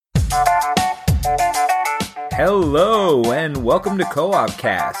Hello, and welcome to Co-op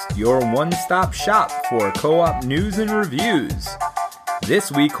Cast, your one-stop shop for co-op news and reviews.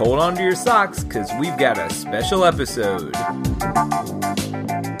 This week, hold on to your socks, because we've got a special episode.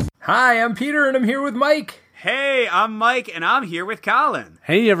 Hi, I'm Peter, and I'm here with Mike. Hey, I'm Mike, and I'm here with Colin.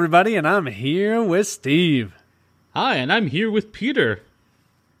 Hey, everybody, and I'm here with Steve. Hi, and I'm here with Peter.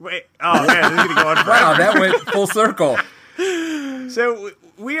 Wait, oh man, this is going to go on forever. Wow, that went full circle. So,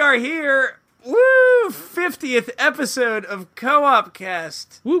 we are here, woo, 50th episode of Co-op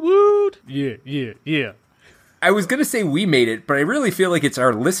Cast. Woot woot! Yeah. I was going to say we made it, but I really feel like it's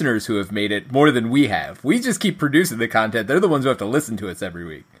our listeners who have made it more than we have. We just keep producing the content. They're the ones who have to listen to us every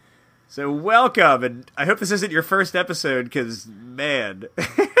week. So, welcome, and I hope this isn't your first episode, because, man.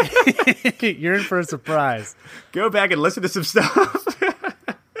 You're in for a surprise. Go back and listen to some stuff.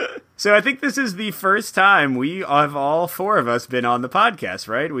 So I think this is the first time we have all four of us been on the podcast,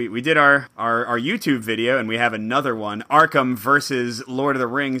 right? We did our YouTube video, and we have another one, Arkham versus Lord of the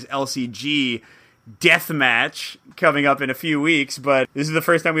Rings LCG Deathmatch, coming up in a few weeks, but this is the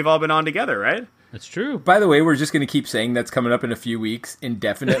first time we've all been on together, right? That's true. By the way, we're just going to keep saying that's coming up in a few weeks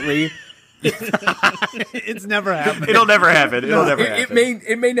indefinitely. It's never happened. It'll never happen. It'll never happen.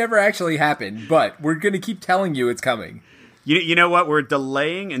 It may never actually happen, but we're going to keep telling you it's coming. You know what? We're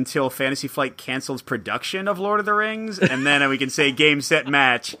delaying until Fantasy Flight cancels production of Lord of the Rings, and then we can say game, set,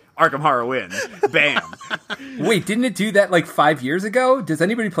 match, Arkham Horror wins. Bam. Wait, didn't it do that like 5 years ago? Does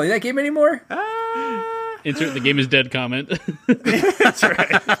anybody play that game anymore? Insert the game is dead comment. That's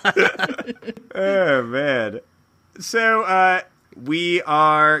right. Oh, man. So, we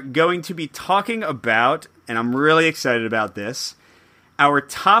are going to be talking about, and I'm really excited about this, our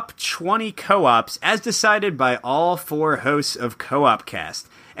top 20 co-ops as decided by all four hosts of Co-op Cast.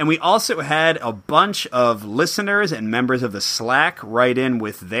 And we also had a bunch of listeners and members of the Slack write in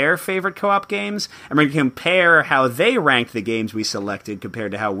with their favorite co-op games, and we're going to compare how they ranked the games we selected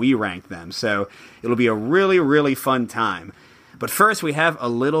compared to how we ranked them. So it'll be a really, really fun time. But first, we have a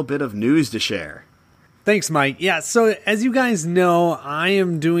little bit of news to share. Thanks, Mike. Yeah, so as you guys know, I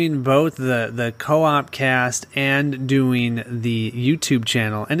am doing both the Co-op Cast and doing the YouTube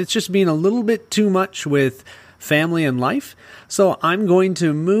channel, and it's just being a little bit too much with family and life. So I'm going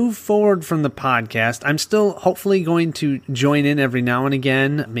to move forward from the podcast. I'm still hopefully going to join in every now and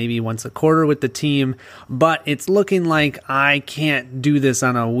again, maybe once a quarter with the team, but it's looking like I can't do this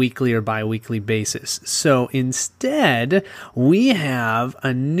on a weekly or bi-weekly basis. So instead, we have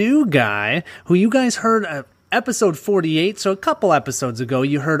a new guy who you guys heard episode 48, so a couple episodes ago,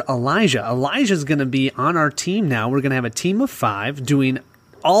 you heard Elijah. Elijah's going to be on our team now. We're going to have a team of 5 doing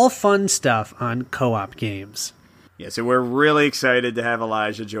all fun stuff on co-op games. Yeah, so we're really excited to have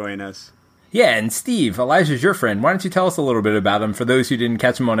Elijah join us. Yeah, and Steve, Elijah's your friend. Why don't you tell us a little bit about him for those who didn't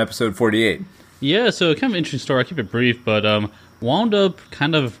catch him on episode 48? Yeah, so kind of an interesting story. I'll keep it brief, but wound up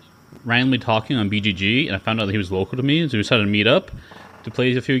kind of randomly talking on BGG, and I found out that he was local to me, so we decided to meet up to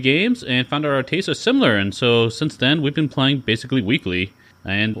play a few games, and found out our tastes are similar, and so since then, we've been playing basically weekly.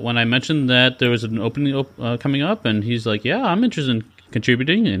 And when I mentioned that there was an opening coming up, and he's like, yeah, I'm interested in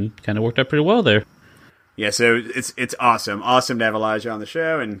contributing, and kind of worked out pretty well there. Yeah, so it's awesome to have Elijah on the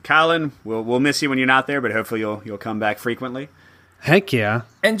show, and Colin, we'll miss you when you're not there, but hopefully you'll come back frequently. Heck yeah.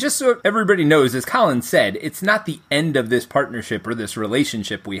 And just so everybody knows, as Colin said, it's not the end of this partnership or this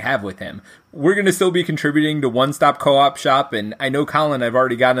relationship we have with him. We're going to still be contributing to One Stop Co-op Shop, and I know Colin, I've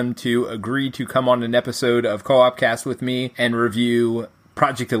already got him to agree to come on an episode of Co-op Cast with me and review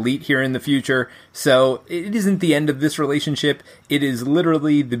Project Elite here in the future, so it isn't the end of this relationship. It is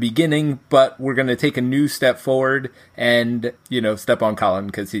literally the beginning, but we're going to take a new step forward and, step on Colin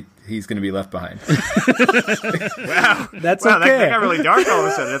because he's going to be left behind. Wow. That's wow, okay. That got really dark all of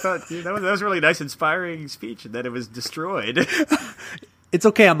a sudden. I thought that was a really nice, inspiring speech, and then it was destroyed. It's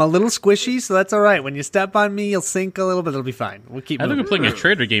okay. I'm a little squishy, so that's all right. When you step on me, you'll sink a little bit. It'll be fine. We'll keep moving. I think we're playing a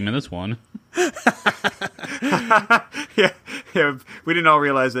trader game in this one. yeah, we didn't all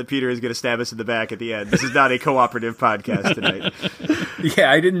realize that Peter is going to stab us in the back at the end. This is not a cooperative podcast tonight.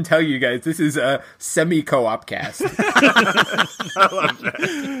 Yeah, I didn't tell you guys. This is a semi-co-op cast. I love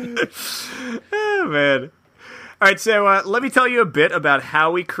that. Oh, man. All right, so let me tell you a bit about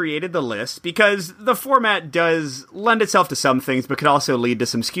how we created the list, because the format does lend itself to some things, but could also lead to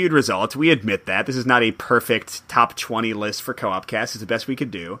some skewed results. We admit that. This is not a perfect top 20 list for Co-op Cast. It's the best we could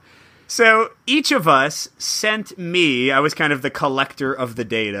do. So each of us sent me, I was kind of the collector of the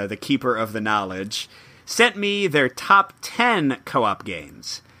data, the keeper of the knowledge, sent me their top 10 co-op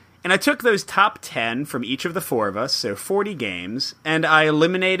games. And I took those top 10 from each of the four of us, so 40 games, and I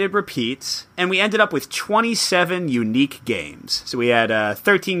eliminated repeats, and we ended up with 27 unique games. So we had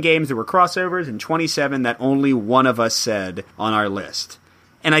 13 games that were crossovers and 27 that only one of us said on our list.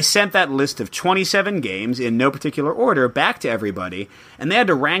 And I sent that list of 27 games in no particular order back to everybody, and they had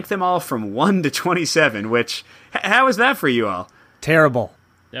to rank them all from 1 to 27, which, how was that for you all? Terrible.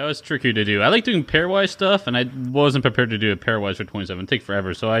 That was tricky to do. I like doing pairwise stuff, and I wasn't prepared to do it pairwise for 27. It'd take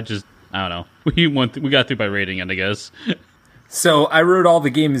forever, so I don't know. We got through by rating it, I guess. So I wrote all the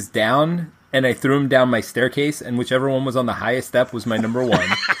games down, and I threw them down my staircase, and whichever one was on the highest step was my number one.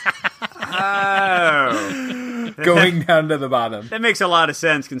 Oh. Going down to the bottom. That makes a lot of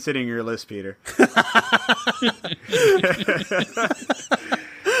sense considering your list, Peter.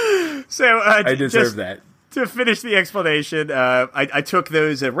 So I deserve that. To finish the explanation, I took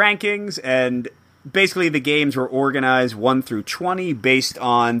those rankings, and basically the games were organized 1 through 20 based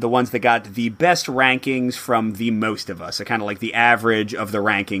on the ones that got the best rankings from the most of us. So kind of like the average of the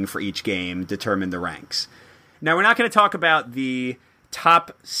ranking for each game determined the ranks. Now, we're not going to talk about the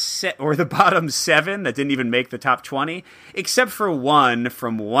top set or the bottom 7 that didn't even make the top 20, except for one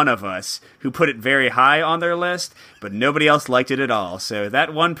from one of us who put it very high on their list, but nobody else liked it at all. So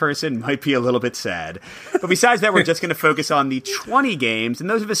that one person might be a little bit sad. But besides that, we're just going to focus on the 20 games, and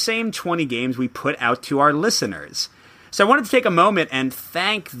those are the same 20 games we put out to our listeners. So I wanted to take a moment and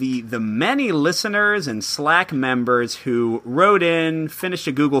thank the many listeners and Slack members who wrote in, finished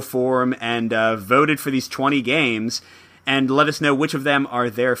a Google form, and voted for these 20 games, and let us know which of them are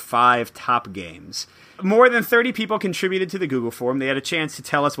their 5 top games. More than 30 people contributed to the Google form. They had a chance to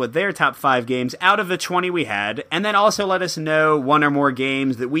tell us what their top 5 games out of the 20 we had, and then also let us know one or more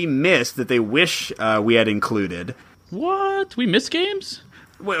games that we missed that they wish we had included. What? We missed games?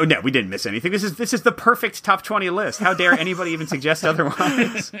 Well, no, we didn't miss anything. This is the perfect top 20 list. How dare anybody even suggest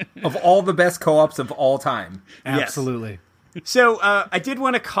otherwise? Of all the best co-ops of all time. Absolutely. So I did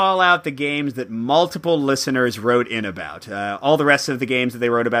want to call out the games that multiple listeners wrote in about. All the rest of the games that they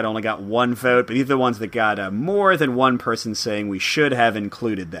wrote about only got 1 vote, but these are the ones that got more than one person saying we should have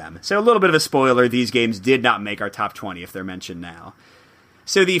included them. So a little bit of a spoiler, these games did not make our top 20 if they're mentioned now.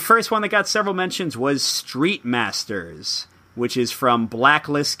 So the first one that got several mentions was Street Masters, which is from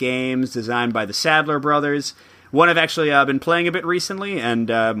Blacklist Games, designed by the Sadler brothers. One I've actually been playing a bit recently and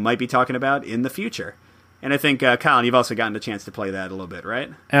might be talking about in the future. And I think, Colin, you've also gotten a chance to play that a little bit,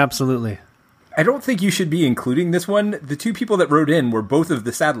 right? Absolutely. I don't think you should be including this one. The 2 people that wrote in were both of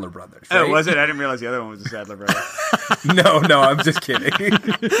the Sadler brothers, right? Oh, was it? I didn't realize the other one was the Sadler brother. No, I'm just kidding.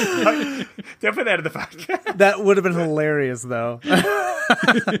 Don't put that in the podcast. That would have been hilarious, though.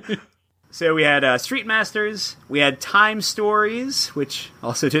 So we had Street Masters. We had Time Stories, which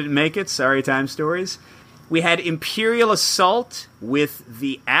also didn't make it. Sorry, Time Stories. We had Imperial Assault with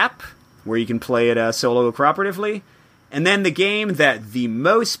the app, where you can play it solo cooperatively. And then the game that the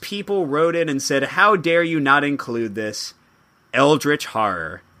most people wrote in and said, how dare you not include this? Eldritch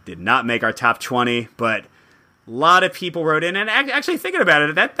Horror. Did not make our top 20, but a lot of people wrote in. And actually thinking about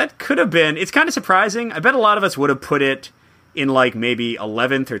it, that could have been... It's kind of surprising. I bet a lot of us would have put it in like maybe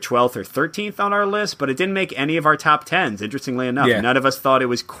 11th or 12th or 13th on our list, but it didn't make any of our top 10s, interestingly enough. Yeah. None of us thought it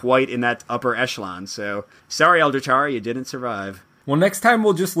was quite in that upper echelon. So, sorry, Eldritch Horror, you didn't survive. Well, next time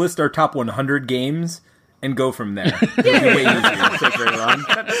we'll just list our top 100 games and go from there. It'll be way easier. Won't take very long.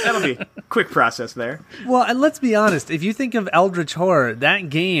 That'll be a quick process there. Well, and let's be honest. If you think of Eldritch Horror, that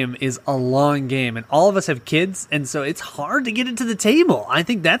game is a long game, and all of us have kids, and so it's hard to get it to the table. I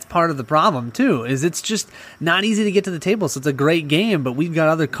think that's part of the problem, too, is it's just not easy to get to the table. So it's a great game, but we've got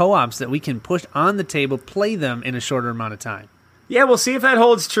other co-ops that we can push on the table, play them in a shorter amount of time. Yeah, we'll see if that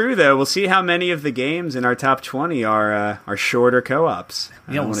holds true, though. We'll see how many of the games in our top 20 are shorter co-ops.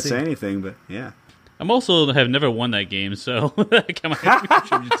 I don't want to say anything, but yeah. I'm also have never won that game, so that might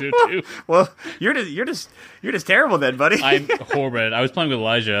contribute to it too. Well, you're just terrible then, buddy. I'm horrible at it. I was playing with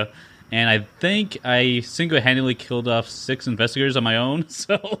Elijah, and I think I single-handedly killed off 6 investigators on my own.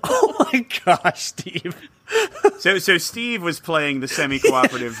 So, Oh my gosh, Steve. So Steve was playing the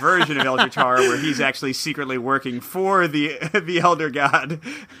semi-cooperative version of Eldritch Horror, where he's actually secretly working for the Elder God.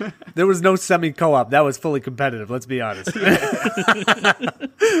 There was no semi-co-op. That was fully competitive, let's be honest.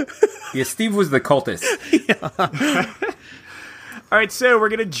 Yeah, Steve was the cultist. All right, so we're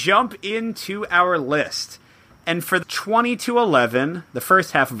going to jump into our list. And for 20 to 11, the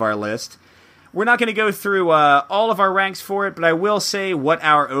first half of our list, we're not going to go through all of our ranks for it, but I will say what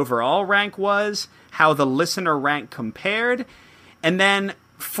our overall rank was, how the listener rank compared, and then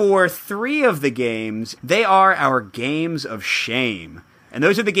for 3 of the games, they are our games of shame. And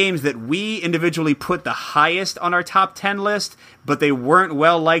those are the games that we individually put the highest on our top 10 list, but they weren't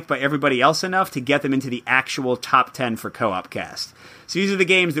well liked by everybody else enough to get them into the actual top 10 for Co-op Cast. So these are the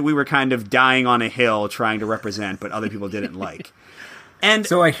games that we were kind of dying on a hill trying to represent, but other people didn't like. And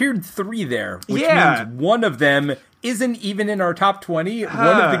so I heard 3 there, which means one of them isn't even in our top 20,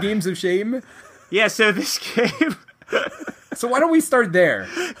 one of the games of shame. Yeah, so this game... So why don't we start there?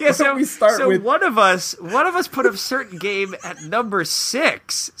 Yeah, so we start with one of us put a certain game at number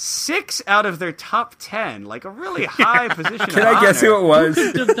 6. 6 out of their top 10, like a really high position. Can I guess who it was?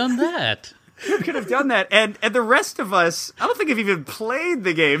 Who could have done that? Who could have done that? And the rest of us, I don't think have even played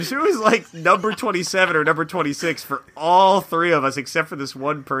the game. So it was like number 27 or number 26 for all 3 of us, except for this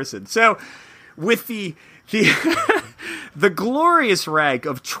one person. So with the the glorious rank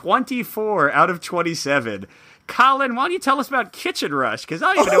of 24 out of 27. Colin, why don't you tell us about Kitchen Rush? Because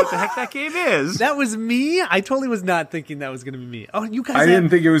I don't even know what the heck that game is. That was me? I totally was not thinking that was going to be me. Oh, you guys! I didn't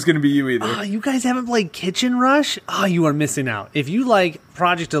think it was going to be you either. Oh, you guys haven't played Kitchen Rush? Oh, you are missing out. If you like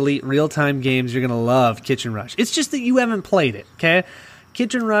Project Elite real-time games, you're going to love Kitchen Rush. It's just that you haven't played it, okay?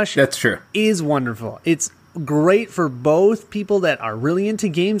 Kitchen Rush That's true. is wonderful. It's great for both people that are really into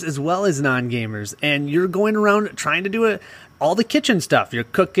games as well as non-gamers. And you're going around trying to do all the kitchen stuff. You're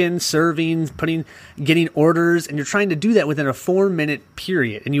cooking, serving, getting orders, and you're trying to do that within a 4-minute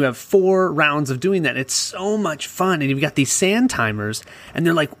period. And you have 4 rounds of doing that. It's so much fun. And you've got these sand timers, and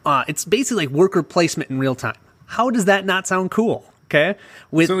they're like, it's basically like worker placement in real time. How does that not sound cool? Okay.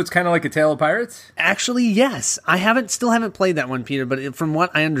 So it's kind of like a Tale of Pirates? Actually, yes. I still haven't played that one, Peter, but from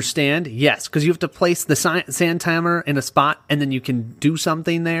what I understand, yes. Because you have to place the sand timer in a spot, and then you can do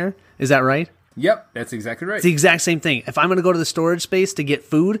something there. Is that right? Yep, that's exactly right. It's the exact same thing. If I'm going to go to the storage space to get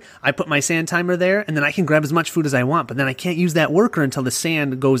food, I put my sand timer there, and then I can grab as much food as I want. But then I can't use that worker until the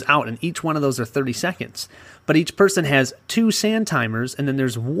sand goes out, and each one of those are 30 seconds. But each person has 2 sand timers, and then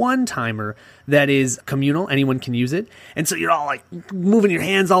there's 1 timer that is communal. Anyone can use it. And so you're all like moving your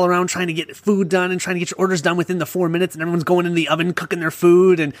hands all around trying to get food done and trying to get your orders done within the 4 minutes, and everyone's going in the oven cooking their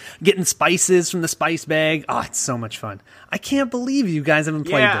food and getting spices from the spice bag. Oh, it's so much fun. I can't believe you guys haven't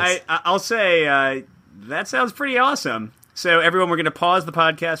played this. Yeah, I'll say that sounds pretty awesome. So everyone, we're going to pause the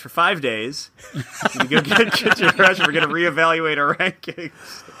podcast for 5 days. We go get Kitchen Rush, and we're going to reevaluate our rankings.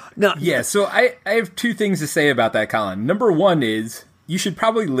 No. Yeah, so I have 2 things to say about that, Colin. Number 1 is you should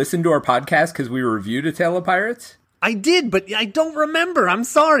probably listen to our podcast because we reviewed A Tale of Pirates. I did, but I don't remember. I'm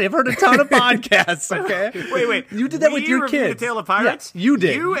sorry. I've heard a ton of podcasts, okay? Wait. You did that with your kids. A Tale of Pirates? Yeah, you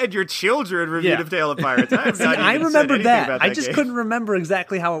did. You and your children reviewed A Tale of Pirates. I remembered that. About I just couldn't remember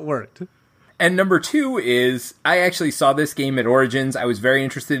exactly how it worked. And number 2 is I actually saw this game at Origins. I was very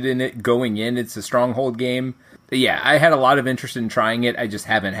interested in it going in. It's a Stronghold game. Yeah, I had a lot of interest in trying it. I just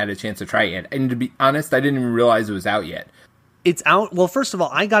haven't had a chance to try it yet. And to be honest, I didn't even realize it was out yet. It's out. Well, first of all,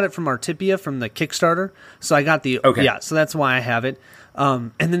 I got it from Artipia from the Kickstarter. So I got the... Okay. Yeah, so that's why I have it.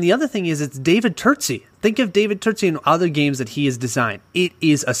 And then the other thing is it's David Turczi. Think of David Turczi and other games that he has designed. It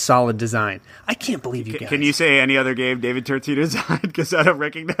is a solid design. I can't believe you guys. Can you say any other game David Turczi designed? Because I don't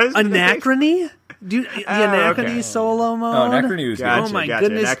recognize Anachrony? The Anachrony solo mode? Oh, Anachrony was gotcha, Oh my gotcha.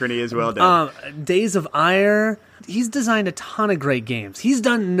 goodness. Anachrony is well done. Days of Ire. He's designed a ton of great games. He's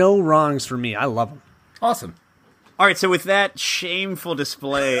done no wrongs for me. I love him. Awesome. All right, so with that shameful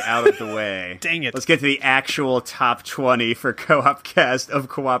display out of the way, Dang it. let's get to the actual top 20 for Co-op Cast of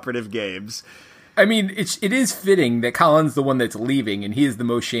cooperative games. I mean, it is fitting that Colin's the one that's leaving, and he is the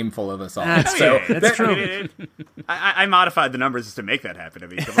most shameful of us all. That's so That's true. I modified the numbers just to make that happen. I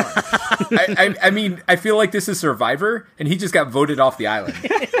mean, come on. I mean, I feel like this is Survivor, and he just got voted off the island.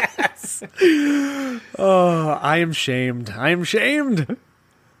 Yes. Oh, I am shamed. I am shamed.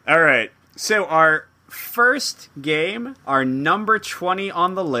 All right, so our first game, our number 20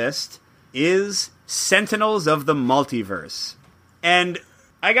 on the list, is Sentinels of the Multiverse. And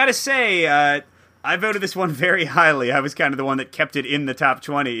I gotta say, I voted this one very highly. I was kind of the one that kept it in the top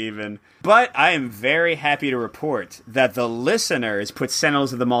 20 even. But I am very happy to report that the listeners put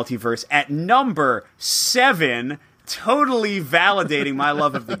Sentinels of the Multiverse at number 7, totally validating my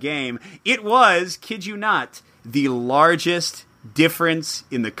love of the game. It was, kid you not, the largest difference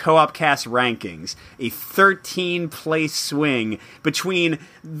in the Co-op Cast rankings. A 13-place swing between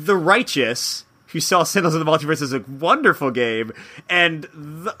The Righteous, who saw Sentinels of the Multiverse as a wonderful game, and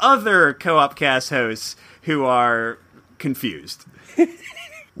the other Co-op Cast hosts who are confused.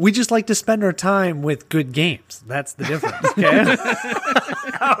 We just like to spend our time with good games. That's the difference, okay?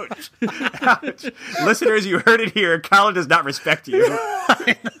 Ouch. Ouch. Listeners, you heard it here. Colin does not respect you.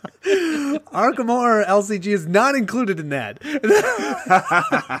 Arkham Horror LCG is not included in that.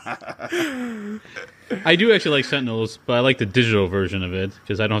 I do actually like Sentinels, but I like the digital version of it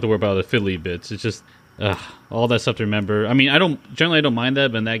because I don't have to worry about the fiddly bits. It's just all that stuff to remember. I mean, I don't mind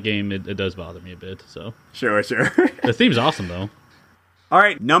that, but in that game, it does bother me a bit. So Sure. the theme's awesome though. All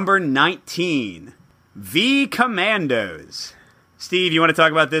right, number 19, V Commandos. Steve, you want to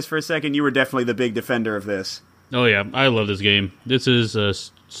talk about this for a second? You were definitely the big defender of this. Oh yeah, I love this game. This is a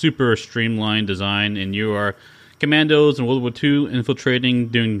super streamlined design, and you are commandos in World War II infiltrating,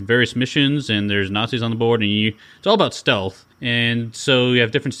 doing various missions, and there's Nazis on the board, and it's all about stealth. And so you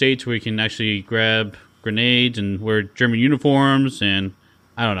have different states where you can actually grab grenades and wear German uniforms, and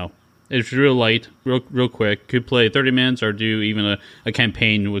I don't know. It's real light, real quick. Could play 30 minutes or do even a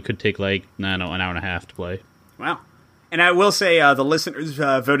campaign which could take like, I don't know, an hour and a half to play. Wow. And I will say the listeners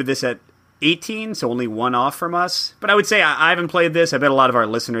voted this at 18, so only one off from us. But I would say I haven't played this. I bet a lot of our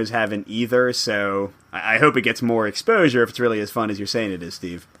listeners haven't either, so I hope it gets more exposure if it's really as fun as you're saying it is,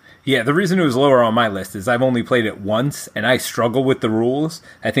 Steve. Yeah, the reason it was lower on my list is I've only played it once, and I struggle with the rules.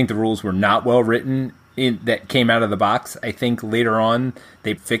 I think the rules were not well written that came out of the box. I think later on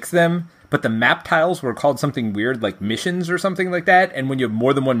they fixed them, but the map tiles were called something weird, like missions or something like that. And when you have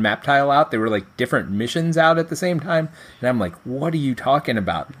more than one map tile out, they were like different missions out at the same time. And I'm like, what are you talking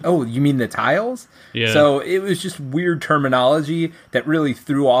about? Oh, you mean the tiles? Yeah. So it was just weird terminology that really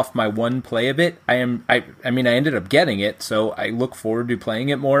threw off my one play of it. I mean, I ended up getting it, so I look forward to playing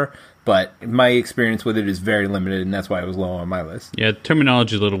it more. But my experience with it is very limited, and that's why it was low on my list. Yeah,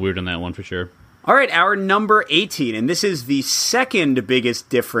 terminology is a little weird on that one for sure. All right, our number 18, and this is the second biggest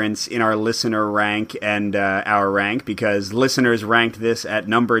difference in our listener rank and our rank, because listeners ranked this at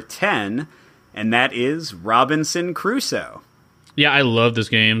number 10, and that is Robinson Crusoe. Yeah, I love this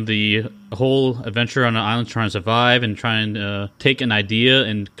game. The whole adventure on an island trying to survive and trying to take an idea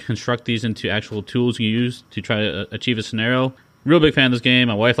and construct these into actual tools you use to try to achieve a scenario. Real big fan of this game.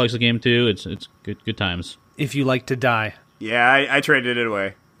 My wife likes the game too. It's good times. If you like to die. Yeah, I traded it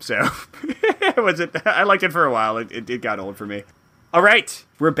away. So, I liked it for a while. It got old for me. All right,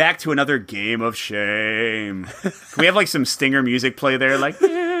 we're back to another game of shame. Can we have, like, some stinger music play there? Like,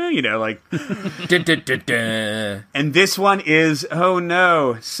 like... And this one is, oh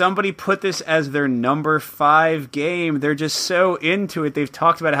no, somebody put this as their number 5 game. They're just so into it. They've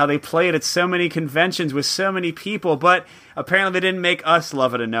talked about how they play it at so many conventions with so many people, but apparently they didn't make us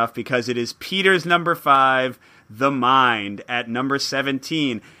love it enough because it is Peter's number 5, The Mind, at number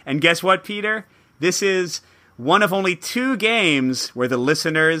 17. And guess what, Peter? This is one of only 2 games where the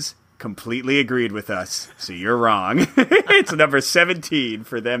listeners completely agreed with us. So you're wrong. It's number 17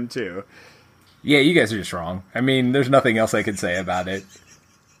 for them, too. Yeah, you guys are just wrong. I mean, there's nothing else I can say about it.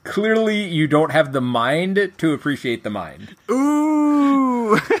 Clearly, you don't have the mind to appreciate the mind.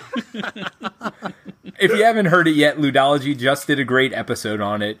 Ooh! If you haven't heard it yet, Ludology just did a great episode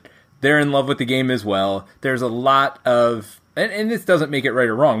on it. They're in love with the game as well. There's a lot of... And this doesn't make it right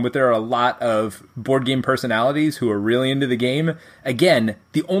or wrong, but there are a lot of board game personalities who are really into the game. Again,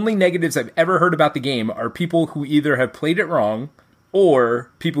 the only negatives I've ever heard about the game are people who either have played it wrong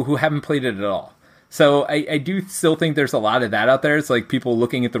or people who haven't played it at all. So I do still think there's a lot of that out there. It's like people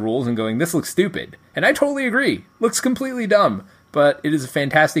looking at the rules and going, this looks stupid. And I totally agree. Looks completely dumb. But it is a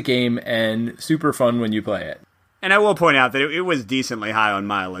fantastic game and super fun when you play it. And I will point out that it was decently high on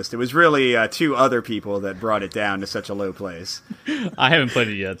my list. It was really 2 other people that brought it down to such a low place. I haven't played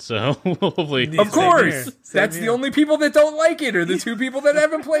it yet, so hopefully... Of course! That's the only people that don't like it, or the 2 people that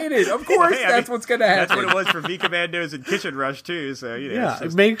haven't played it. Of course, that's what's going to happen. That's what it was for V Commandos and Kitchen Rush, too. So Yeah,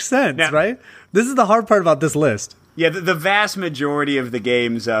 it makes sense, right? This is the hard part about this list. Yeah, the vast majority of the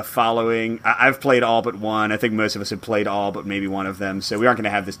games following... I've played all but one. I think most of us have played all but maybe one of them, so we aren't going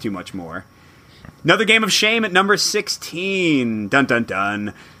to have this too much more. Another game of shame at number 16. Dun, dun,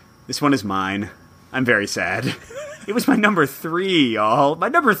 dun. This one is mine. I'm very sad. It was my number 3, y'all. My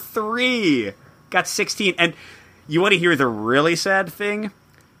number 3 got 16. And you want to hear the really sad thing?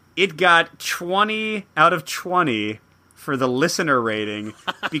 It got 20 out of 20 for the listener rating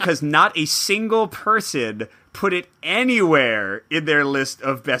because not a single person put it anywhere in their list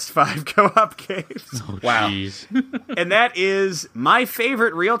of best 5 co-op games. Oh, wow. And that is my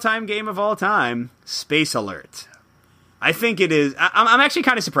favorite real-time game of all time, Space Alert. I think it is... I'm actually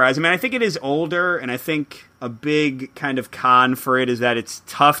kind of surprised. I mean, I think it is older, and I think a big kind of con for it is that it's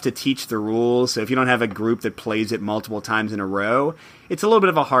tough to teach the rules. So if you don't have a group that plays it multiple times in a row, it's a little bit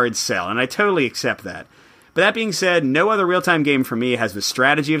of a hard sell, and I totally accept that. But that being said, no other real-time game for me has the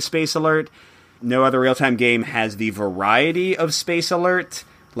strategy of Space Alert. No other real-time game has the variety of Space Alert.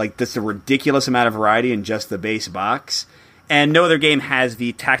 Like, that's a ridiculous amount of variety in just the base box. And no other game has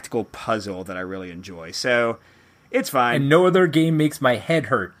the tactical puzzle that I really enjoy. So, It's fine. And no other game makes my head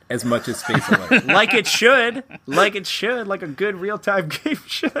hurt as much as Space Alert. Like it should. Like it should. Like a good real-time game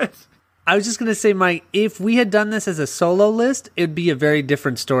should. I was just going to say, Mike, if we had done this as a solo list, it'd be a very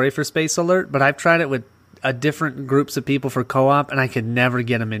different story for Space Alert, but I've tried it with different groups of people for co-op, and I could never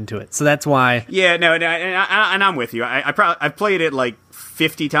get them into it. So that's why. Yeah, no, and I'm with you. I've played it like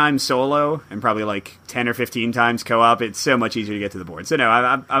 50 times solo and probably like 10 or 15 times co-op. It's so much easier to get to the board. So no,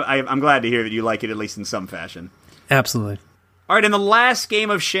 I'm glad to hear that you like it at least in some fashion. Absolutely. All right, in the last game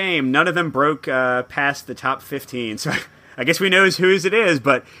of shame, none of them broke past the top 15. So I guess we know whose it is,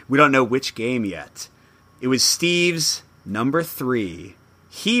 but we don't know which game yet. It was Steve's number 3.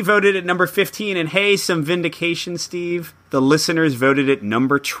 He voted at number 15, and hey, some vindication, Steve. The listeners voted at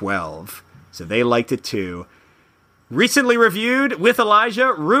number 12, so they liked it too. Recently reviewed with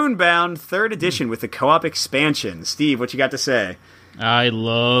Elijah, Runebound 3rd edition with the co-op expansion. Steve, what you got to say? I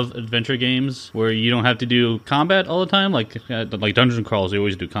love adventure games where you don't have to do combat all the time, like Dungeon Crawls. You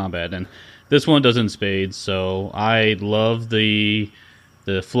always do combat, and this one does in spades. So I love the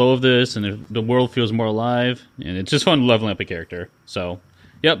flow of this, and the world feels more alive, and it's just fun leveling up a character. So,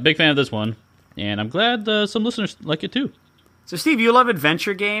 yep, big fan of this one, and I'm glad some listeners like it too. So, Steve, you love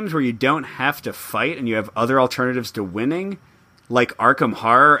adventure games where you don't have to fight and you have other alternatives to winning? Like Arkham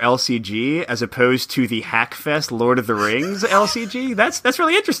Horror LCG, as opposed to the Hackfest Lord of the Rings LCG. That's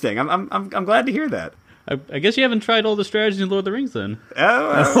really interesting. I'm glad to hear that. I guess you haven't tried all the strategies in Lord of the Rings, then.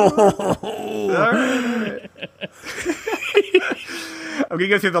 Oh, all right. I'm going to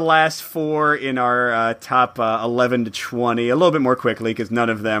go through the last 4 in our top 11 to 20 a little bit more quickly because none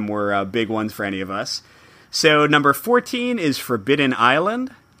of them were big ones for any of us. So number 14 is Forbidden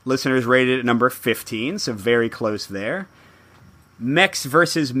Island. Listeners rated at number 15, so very close there. Mechs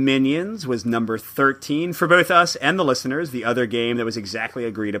vs. Minions was number 13 for both us and the listeners, the other game that was exactly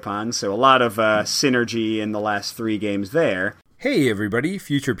agreed upon, so a lot of synergy in the last 3 games there. Hey everybody,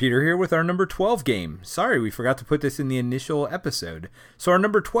 Future Peter here with our number 12 game. Sorry, we forgot to put this in the initial episode. So our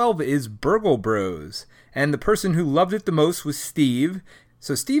number 12 is Burgle Bros, and the person who loved it the most was Steve.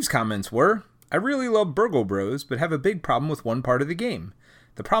 So Steve's comments were, I really love Burgle Bros, but have a big problem with one part of the game.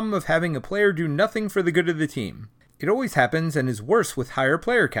 The problem of having a player do nothing for the good of the team. It always happens and is worse with higher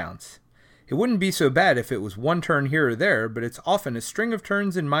player counts. It wouldn't be so bad if it was one turn here or there, but it's often a string of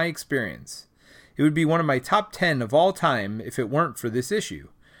turns in my experience. It would be one of my top 10 of all time if it weren't for this issue.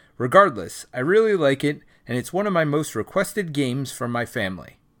 Regardless, I really like it, and it's one of my most requested games from my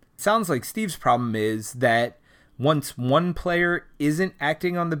family. It sounds like Steve's problem is that once one player isn't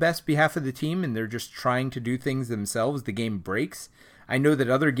acting on the best behalf of the team and they're just trying to do things themselves, the game breaks. I know that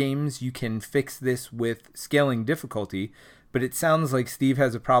other games you can fix this with scaling difficulty, but it sounds like Steve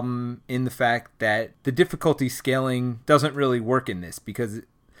has a problem in the fact that the difficulty scaling doesn't really work in this, because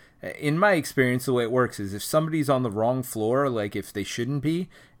in my experience, the way it works is if somebody's on the wrong floor, like if they shouldn't be,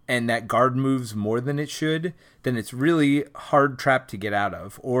 and that guard moves more than it should, then it's really hard trap to get out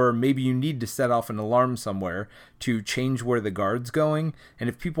of. Or maybe you need to set off an alarm somewhere to change where the guard's going. And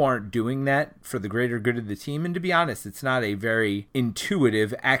if people aren't doing that for the greater good of the team, and to be honest, it's not a very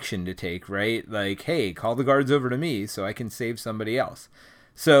intuitive action to take, right? Like, hey, call the guards over to me so I can save somebody else.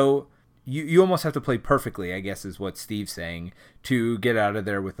 So you almost have to play perfectly, I guess is what Steve's saying, to get out of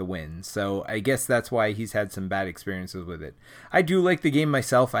there with a win. So I guess that's why he's had some bad experiences with it. I do like the game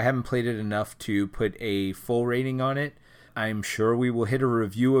myself. I haven't played it enough to put a full rating on it. I'm sure we will hit a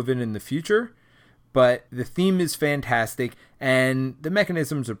review of it in the future, but the theme is fantastic, and the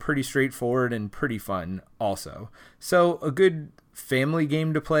mechanisms are pretty straightforward and pretty fun also. So a good family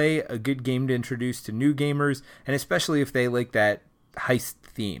game to play, a good game to introduce to new gamers, and especially if they like that heist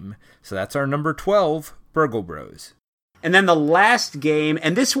theme. So that's our number 12, Burgle Bros. And then the last game,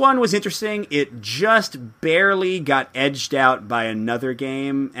 and this one was interesting, it just barely got edged out by another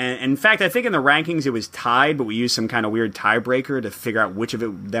game. And in fact, I think in the rankings it was tied, but we used some kind of weird tiebreaker to figure out which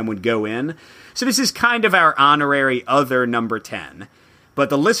of them would go in. So this is kind of our honorary other number 10. But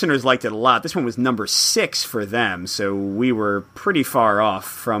the listeners liked it a lot. This one was number 6 for them, so we were pretty far off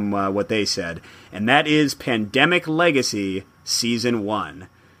from what they said. And that is Pandemic Legacy Season 1.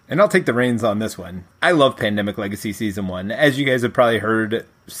 And I'll take the reins on this one. I love Pandemic Legacy Season 1. As you guys have probably heard,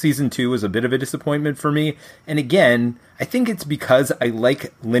 Season 2 was a bit of a disappointment for me. And again, I think it's because I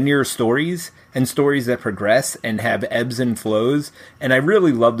like linear stories and stories that progress and have ebbs and flows. And I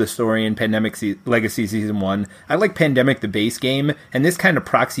really love the story in Pandemic Legacy Season 1. I like Pandemic, the base game, and this kind of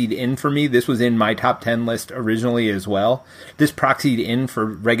proxied in for me. This was in my top 10 list originally as well. This proxied in for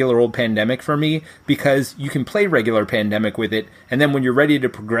regular old Pandemic for me because you can play regular Pandemic with it, and then when you're ready to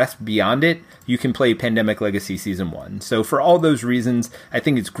progress beyond it, you can play Pandemic Legacy Season 1. So for all those reasons, I think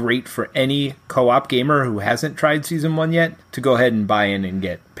think it's great for any co-op gamer who hasn't tried Season 1 yet to go ahead and buy in and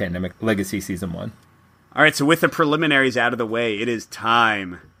get Pandemic Legacy Season 1. All right, so with the preliminaries out of the way, it is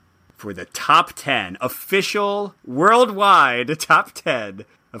time for the top 10, official, worldwide top 10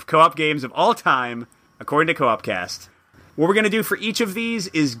 of co-op games of all time, according to Co-opcast. What we're going to do for each of these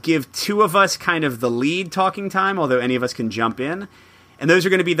is give two of us kind of the lead talking time, although any of us can jump in. And those are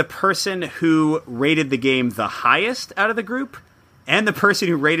going to be the person who rated the game the highest out of the group and the person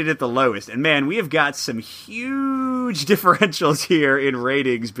who rated it the lowest. And man, we have got some huge differentials here in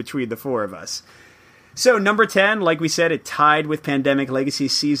ratings between the four of us. So number 10, like we said, it tied with Pandemic Legacy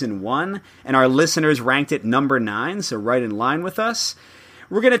Season 1, and our listeners ranked it number 9, so right in line with us.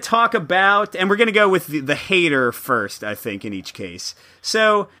 We're going to talk about, and we're going to go with the hater first, I think, in each case.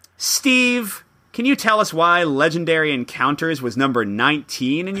 So, Steve, can you tell us why Legendary Encounters was number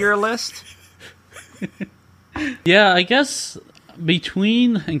 19 in your list? Yeah, I guess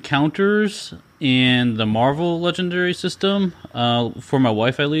between Encounters and the Marvel Legendary system, for my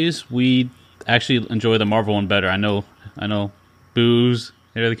wife at least, we actually enjoy the Marvel one better. I know, boos,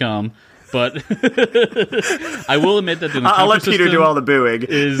 here they come. But I will admit that the I'll let Peter do all the booing.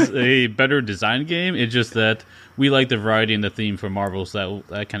 Is a better design game. It's just that we like the variety and the theme for Marvel, so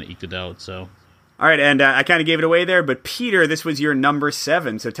that kind of eked it out. So, all right, and I kind of gave it away there, but Peter, this was your number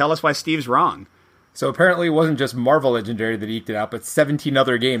 7, so tell us why Steve's wrong. So apparently it wasn't just Marvel Legendary that eked it out, but 17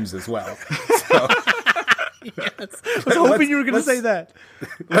 other games as well. So, yes. I was hoping you were going to say that.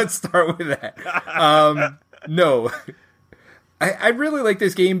 Let's start with that. No. I really like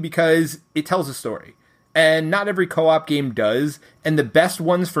this game because it tells a story. And not every co-op game does. And the best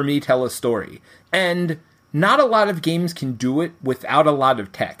ones for me tell a story. And not a lot of games can do it without a lot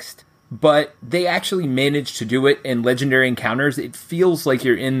of text. But they actually manage to do it in Legendary Encounters. It feels like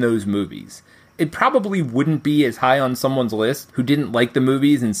you're in those movies. It probably wouldn't be as high on someone's list who didn't like the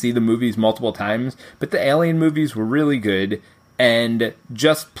movies and see the movies multiple times. But the Alien movies were really good. And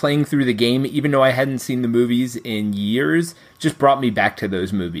just playing through the game, even though I hadn't seen the movies in years, just brought me back to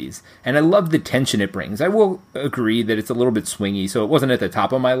those movies. And I love the tension it brings. I will agree that it's a little bit swingy, so it wasn't at the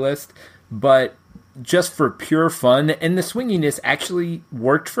top of my list. But just for pure fun, and the swinginess actually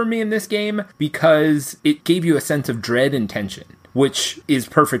worked for me in this game because it gave you a sense of dread and tension, which is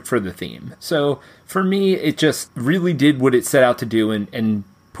perfect for the theme. So for me, it just really did what it set out to do and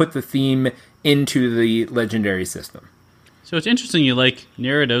put the theme into the Legendary system. So it's interesting you like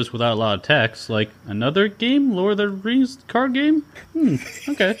narratives without a lot of text, like another game, Lord of the Rings card game?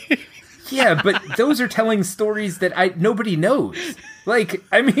 Okay. Yeah, but those are telling stories that nobody knows. Like,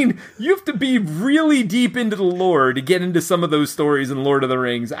 I mean, you have to be really deep into the lore to get into some of those stories in Lord of the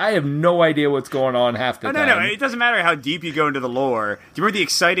Rings. I have no idea what's going on half the time. No, it doesn't matter how deep you go into the lore. Do you remember the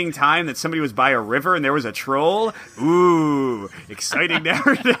exciting time that somebody was by a river and there was a troll? Ooh, exciting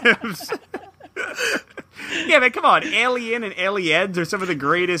narratives. Yeah, man, come on. Alien and Aliens are some of the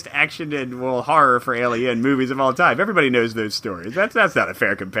greatest action and, horror for Alien movies of all time. Everybody knows those stories. That's not a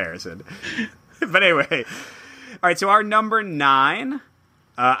fair comparison. But anyway. All right, so our number 9,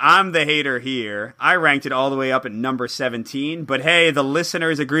 I'm the hater here. I ranked it all the way up at number 17. But hey, the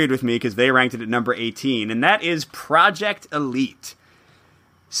listeners agreed with me because they ranked it at number 18. And that is Project Elite.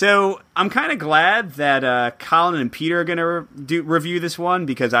 So I'm kind of glad that Colin and Peter are going to review this one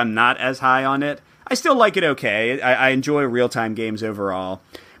because I'm not as high on it. I still like it okay. I enjoy real-time games overall.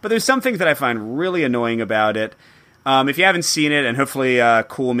 But there's some things that I find really annoying about it. If you haven't seen it, and hopefully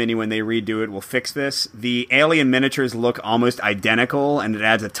Cool Mini, when they redo it, will fix this, the alien miniatures look almost identical, and it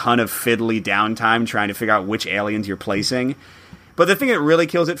adds a ton of fiddly downtime trying to figure out which aliens you're placing. But the thing that really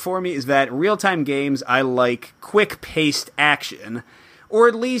kills it for me is that real-time games, I like quick-paced action. Or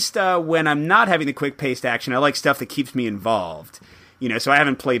at least when I'm not having the quick-paced action, I like stuff that keeps me involved. You know, so I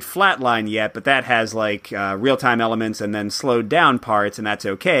haven't played Flatline yet, but that has, like, real-time elements and then slowed-down parts, and that's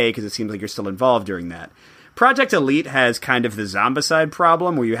okay, because it seems like you're still involved during that. Project Elite has kind of the Zombicide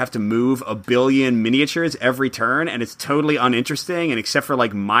problem, where you have to move a billion miniatures every turn, and it's totally uninteresting, and except for,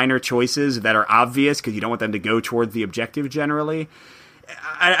 like, minor choices that are obvious, because you don't want them to go toward the objective generally.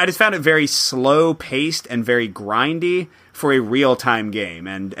 I just found it very slow-paced and very grindy for a real-time game,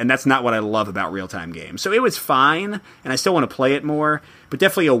 and that's not what I love about real-time games. So it was fine, and I still want to play it more, but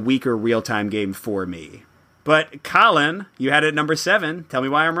definitely a weaker real-time game for me. But Colin, you had it at number 7. Tell me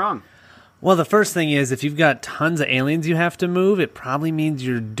why I'm wrong. Well, the first thing is if you've got tons of aliens you have to move, it probably means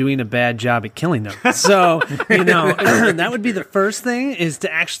you're doing a bad job at killing them. So, that would be the first thing is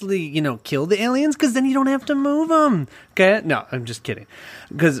to actually, kill the aliens because then you don't have to move them. Okay? No, I'm just kidding.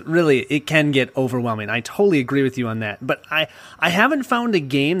 Because really, it can get overwhelming. I totally agree with you on that. But I haven't found a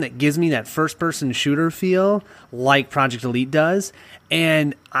game that gives me that first-person shooter feel like Project Elite does.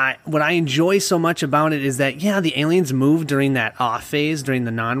 And what I enjoy so much about it is that, the aliens move during that off phase, during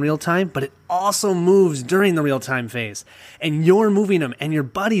the non-real time, but it also moves during the real-time phase. And you're moving them, and your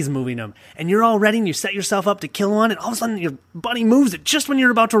buddy's moving them, and you're all ready, and you set yourself up to kill one, and all of a sudden your buddy moves it just when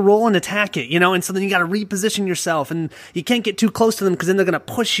you're about to roll and attack it, and so then you got to reposition yourself, and you can't get too close to them because then they're going to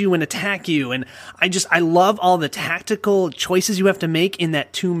push you and attack you. And I love all the tactical choices you have to make in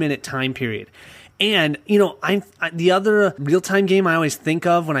that 2-minute time period. And, the other real-time game I always think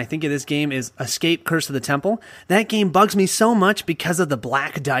of when I think of this game is Escape Curse of the Temple. That game bugs me so much because of the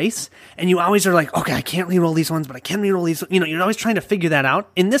black dice. And you always are like, okay, I can't reroll these ones, but I can reroll these. You're always trying to figure that out.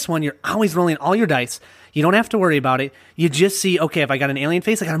 In this one, you're always rolling all your dice. You don't have to worry about it. You just see, okay, if I got an alien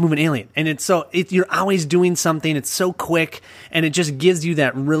face, I got to move an alien. And you're always doing something. It's so quick. And it just gives you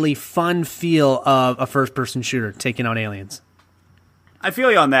that really fun feel of a first-person shooter taking out aliens. I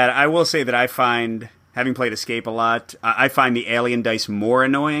feel you on that. I will say that I find, having played Escape a lot, I find the alien dice more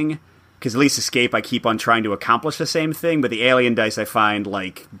annoying, because at least Escape I keep on trying to accomplish the same thing, but the alien dice I find,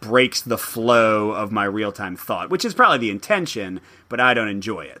 breaks the flow of my real-time thought, which is probably the intention, but I don't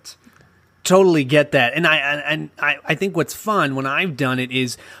enjoy it. Totally get that. And I think what's fun when I've done it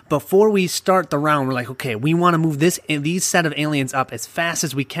is before we start the round, we're like, okay, we want to move these set of aliens up as fast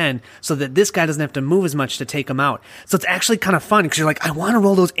as we can so that this guy doesn't have to move as much to take them out. So it's actually kind of fun because you're like, I want to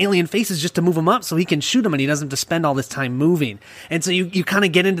roll those alien faces just to move them up so he can shoot them and he doesn't have to spend all this time moving. And so you kind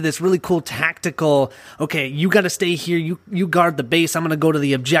of get into this really cool tactical, okay, you got to stay here. You guard the base. I'm going to go to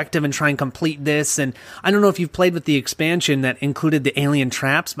the objective and try and complete this. And I don't know if you've played with the expansion that included the alien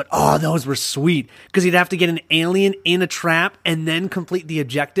traps, but those were sweet because you'd have to get an alien in a trap and then complete the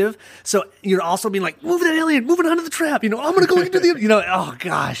objective. So you're also being like, move that alien, move it onto the trap. I'm going to go into the, oh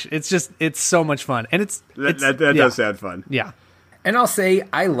gosh, it's so much fun. And that does sound fun. Yeah. And I'll say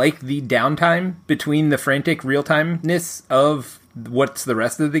I like the downtime between the frantic real-timeness of what's the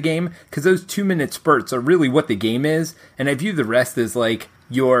rest of the game, because those 2-minute spurts are really what the game is, and I view the rest as like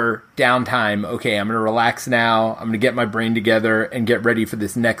your downtime. Okay, I'm going to relax now, I'm going to get my brain together and get ready for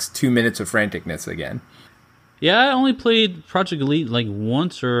this next 2 minutes of franticness again. Yeah, I only played Project Elite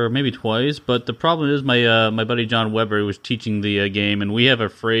once or maybe twice, but the problem is my buddy John Weber was teaching the game, and we have a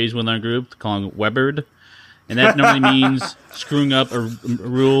phrase within our group calling Webered, and that normally means screwing up a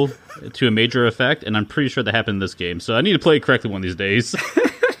rule to a major effect, and I'm pretty sure that happened in this game, so I need to play it correctly one of these days.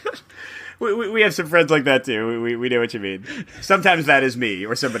 We have some friends like that too. We know what you mean. Sometimes that is me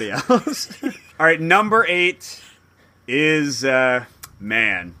or somebody else. All right, number 8 is,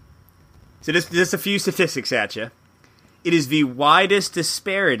 man. So just a few statistics at you. It is the widest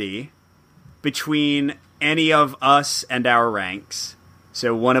disparity between any of us and our ranks.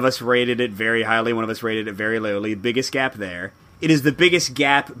 So one of us rated it very highly, one of us rated it very lowly. Biggest gap there. It is the biggest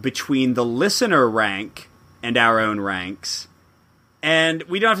gap between the listener rank and our own ranks. And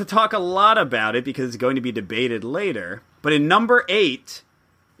we don't have to talk a lot about it because it's going to be debated later. But in number 8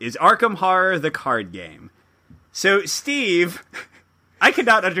 is Arkham Horror, the card game. So, Steve, I could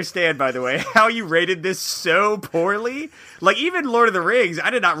not understand, by the way, how you rated this so poorly. Even Lord of the Rings,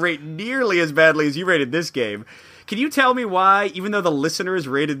 I did not rate nearly as badly as you rated this game. Can you tell me why, even though the listeners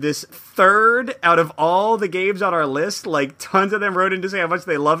rated this 3rd out of all the games on our list, tons of them wrote in to say how much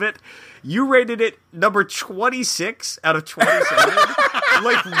they love it, you rated it number 26 out of 27?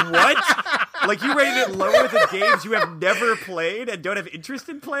 What? You rated it lower than games you have never played and don't have interest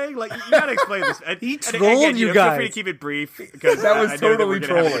in playing? You gotta explain this. He trolled you guys. Feel free to keep it brief, because that was totally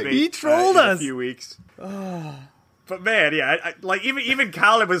trolling. He trolled us. In a few weeks. But man, yeah, even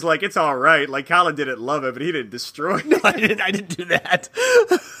Colin was like, it's all right. Colin didn't love it, but he didn't destroy it. No, I didn't do that.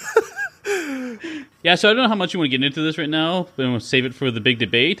 Yeah, so I don't know how much you want to get into this right now, but I'm going to save it for the big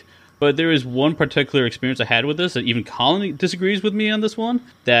debate. But there is one particular experience I had with this that even Colin disagrees with me on this one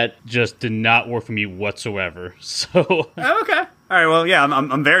that just did not work for me whatsoever. So oh, okay. All right, well, yeah,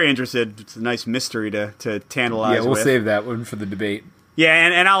 I'm very interested. It's a nice mystery to tantalize with. Yeah, we'll save that one for the debate. Yeah,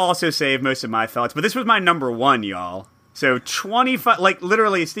 and I'll also save most of my thoughts. But this was my number 1, y'all. So 25,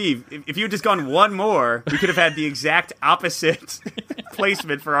 literally, Steve, if you had just gone one more, we could have had the exact opposite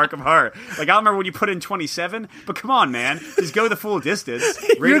placement for Arkham Horror. I remember when you put in 27, but come on, man, just go the full distance.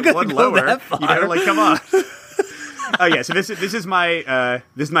 Rate it one lower. Come on. Oh yeah, so this is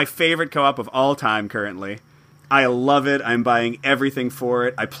my favorite co-op of all time currently. I love it. I'm buying everything for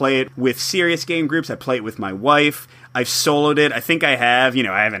it. I play it with serious game groups. I play it with my wife. I've soloed it. I think I have.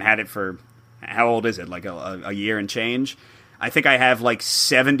 I haven't had it for, how old is it? Like a year and change. I think I have like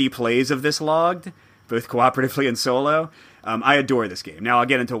 70 plays of this logged, both cooperatively and solo. I adore this game. Now, I'll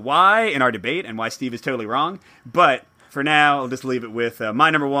get into why in our debate and why Steve is totally wrong. But for now, I'll just leave it with my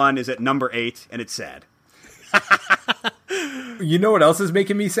number 1 is at number 8, and it's sad. You know what else is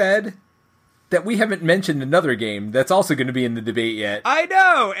making me sad? That we haven't mentioned another game that's also going to be in the debate yet. I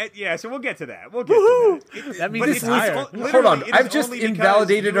know! Yeah, so we'll get to that. That means it's higher. Hold on, I've just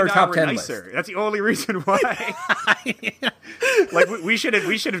invalidated our top 10 list. That's the only reason why. Like, we should have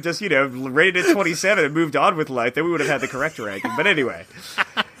just, rated it 27 and moved on with life. Then we would have had the correct ranking. But anyway.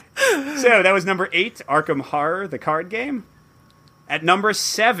 So, that was number 8, Arkham Horror, the card game. At number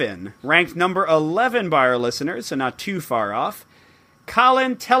 7, ranked number 11 by our listeners, so not too far off.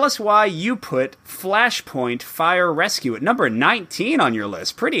 Colin, tell us why you put Flashpoint Fire Rescue at number 19 on your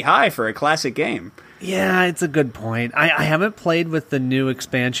list. Pretty high for a classic game. Yeah, it's a good point. I haven't played with the new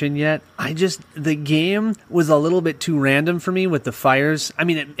expansion yet. The game was a little bit too random for me with the fires. I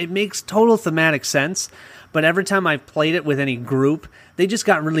mean, it makes total thematic sense, but every time I've played it with any group, they just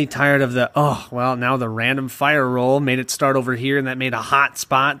got really tired of now the random fire roll made it start over here, and that made a hot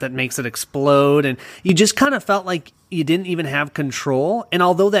spot that makes it explode, and you just kind of felt like you didn't even have control. And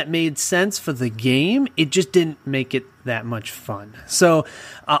although that made sense for the game, it just didn't make it that much fun. So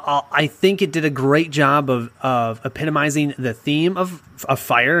I think it did a great job of epitomizing the theme of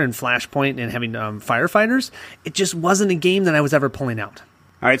fire and Flashpoint and having firefighters. It just wasn't a game that I was ever pulling out.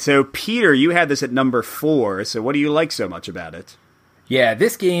 All right, so Peter, you had this at number 4, so what do you like so much about it? Yeah,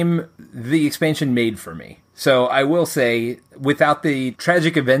 this game, the expansion made for me. So I will say, without the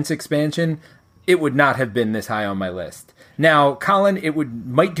Tragic Events expansion, it would not have been this high on my list. Now, Colin, it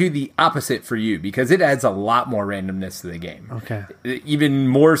might do the opposite for you because it adds a lot more randomness to the game. Okay. Even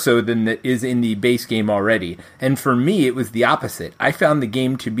more so than is in the base game already. And for me, it was the opposite. I found the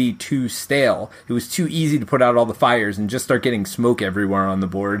game to be too stale. It was too easy to put out all the fires and just start getting smoke everywhere on the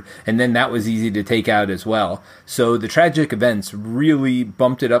board. And then that was easy to take out as well. So the Tragic Events really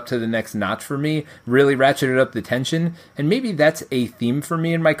bumped it up to the next notch for me, really ratcheted up the tension. And maybe that's a theme for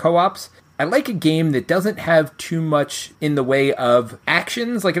me in my co-ops. I like a game that doesn't have too much in the way of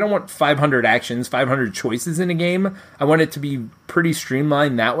actions. Like, I don't want 500 actions, 500 choices in a game. I want it to be pretty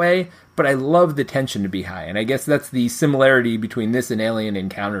streamlined that way, but I love the tension to be high. And I guess that's the similarity between this and Alien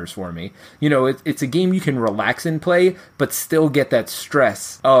Encounters for me. It's a game you can relax and play, but still get that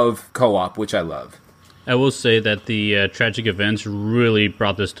stress of co-op, which I love. I will say that the Tragic Events really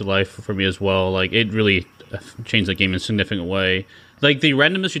brought this to life for me as well. Like, it really changed the game in a significant way. Like, the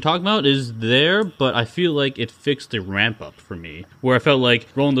randomness you're talking about is there, but I feel like it fixed the ramp up for me. Where I felt like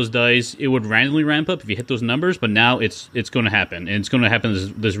rolling those dice, it would randomly ramp up if you hit those numbers, but now it's going to happen. And it's going to happen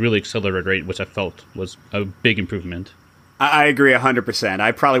at this really accelerated rate, which I felt was a big improvement. I agree 100%.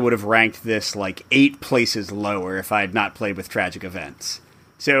 I probably would have ranked this like 8 places lower if I had not played with Tragic Events.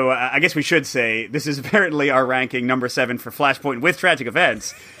 So I guess we should say this is apparently our ranking number 7 for Flashpoint with Tragic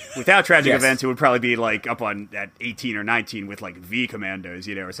Events. Without Tragic Events, it would probably be like up at 18 or 19 with like V Commandos,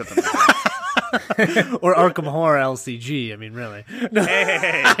 or something like that. Or Arkham Horror LCG. I mean, really. No,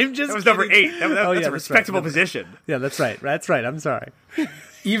 hey. I'm just that was kidding. number 8. That's a respectable position. Yeah, that's right. That's right. I'm sorry.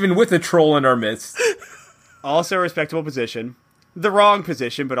 Even with a troll in our midst. Also a respectable position. The wrong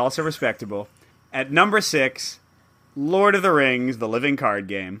position, but also respectable. At number 6, Lord of the Rings, the living card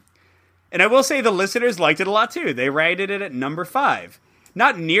game. And I will say the listeners liked it a lot too. They rated it at number 5.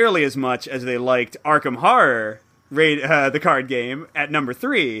 Not nearly as much as they liked Arkham Horror, the card game, at number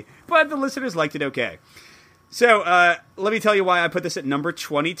 3, but the listeners liked it okay. So, let me tell you why I put this at number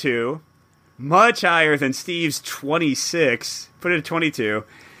 22. Much higher than Steve's 26. Put it at 22.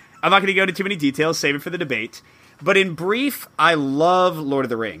 I'm not going to go into too many details, save it for the debate. But in brief, I love Lord of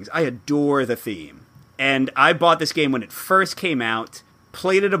the Rings. I adore the theme. And I bought this game when it first came out,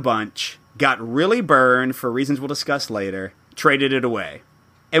 played it a bunch, got really burned for reasons we'll discuss later, traded it away.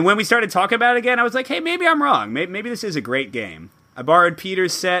 And when we started talking about it again, I was like, hey, maybe I'm wrong. Maybe this is a great game. I borrowed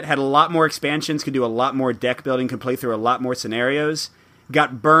Peter's set, had a lot more expansions, could do a lot more deck building, could play through a lot more scenarios.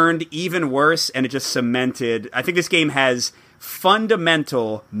 Got burned even worse, and it just cemented. I think this game has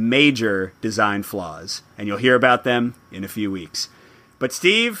fundamental, major design flaws, and you'll hear about them in a few weeks. But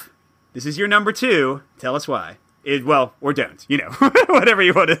Steve, this is your number 2. Tell us why. Or don't. Whatever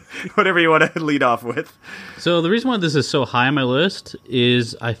you want to lead off with. So the reason why this is so high on my list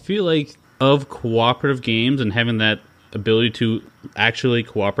is I feel like of cooperative games and having that ability to actually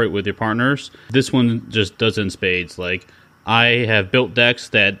cooperate with your partners, this one just does it in spades. Like, I have built decks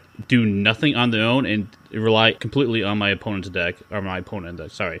that do nothing on their own and rely completely on my opponent's deck, or my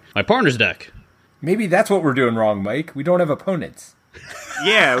partner's deck. Maybe that's what we're doing wrong, Mike. We don't have opponents.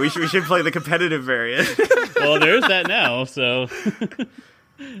 Yeah, we should play the competitive variant. Well, there is that now, so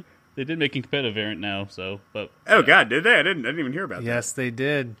they did make a competitive variant now. So, but Oh God, did they? I didn't even hear about that. Yes, they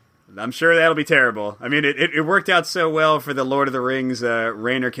did. I'm sure that'll be terrible. I mean, it worked out so well for the Lord of the Rings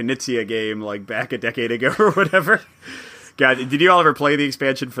Rayner Knizia game, like back a decade ago or whatever. God, did you all ever play the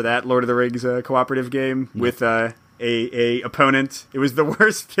expansion for that Lord of the Rings cooperative game with a opponent? It was the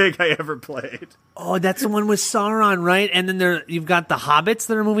worst thing I ever played. Oh, that's the one with Sauron, right? And then you've got the hobbits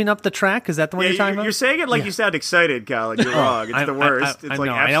that are moving up the track. Is that the one you're talking about? You're saying it like you sound excited, Colin. You're wrong. It's the worst. It's like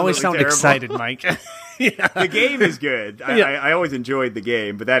I always sound terrible. excited, Mike. The game is good. I always enjoyed the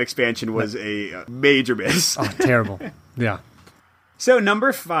game, but that expansion was a major miss. Oh, terrible. Yeah. So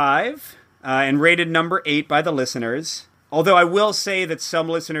number 5, and rated number 8 by the listeners. Although I will say that some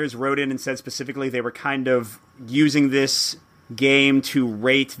listeners wrote in and said specifically they were kind of using this game to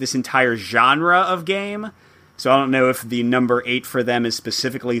rate this entire genre of game. So I don't know if the number 8 for them is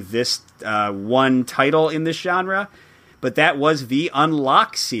specifically this one title in this genre, but that was the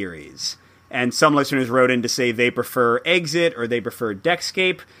Unlock series. And some listeners wrote in to say they prefer Exit or they prefer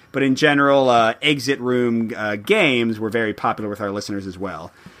Deckscape, but in general, Exit Room games were very popular with our listeners as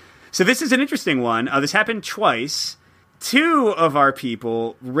well. So this is an interesting one. This happened twice. 2 of our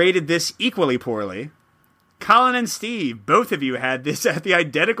people rated this equally poorly. Colin and Steve, both of you had this at the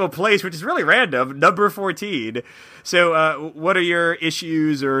identical place, which is really random, number 14. So what are your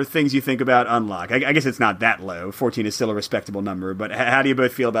issues or things you think about Unlock? I guess it's not that low. 14 is still a respectable number, but how do you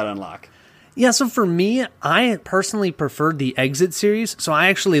both feel about Unlock? Yeah, so for me, I personally preferred the Exit series, so I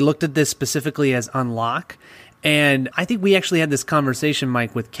actually looked at this specifically as Unlock. And I think we actually had this conversation,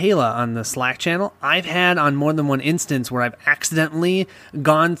 Mike, with Kayla on the Slack channel. I've had on more than one instance where I've accidentally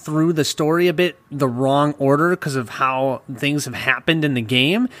gone through the story a bit the wrong order because of how things have happened in the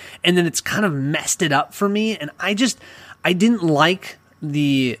game. And then it's kind of messed it up for me. And I didn't like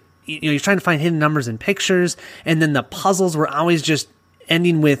you're trying to find hidden numbers in pictures. And then the puzzles were always just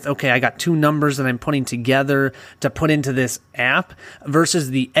ending with, okay, I got 2 numbers that I'm putting together to put into this app, versus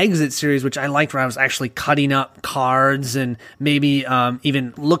the Exit series, which I liked, where I was actually cutting up cards and maybe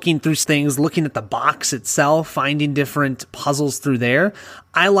even looking through things, looking at the box itself, finding different puzzles through there.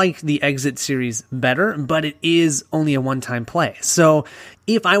 I like the Exit series better, but it is only a one-time play. So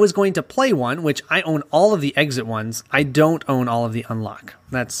if I was going to play one, which I own all of the Exit ones, I don't own all of the Unlock.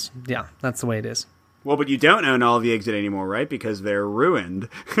 That's the way it is. Well, but you don't own all of the Exit anymore, right? Because they're ruined.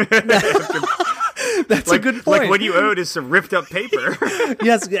 That's a good point. Like what you own is some ripped up paper.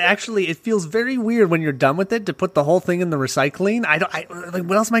 Yes, actually, it feels very weird when you're done with it to put the whole thing in the recycling. Like,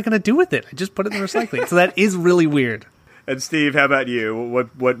 what else am I going to do with it? I just put it in the recycling. So that is really weird. And Steve, how about you?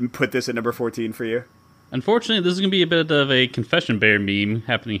 What put this at number 14 for you? Unfortunately, this is going to be a bit of a confession bear meme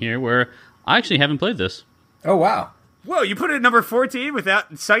happening here, where I actually haven't played this. Oh, wow. Whoa, you put it at number 14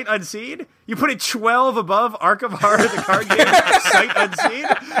 without Sight Unseen? You put it 12 above Ark of Horror, the card game, Sight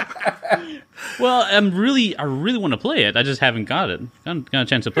Unseen? Well, I really want to play it. I just haven't got a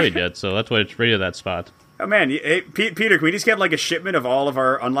chance to play it yet, so that's why it's rated that spot. Oh, man. Hey, Peter, can we just get like a shipment of all of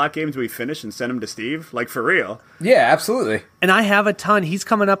our Unlock games we finished and send them to Steve? Like, for real? Yeah, absolutely. And I have a ton. He's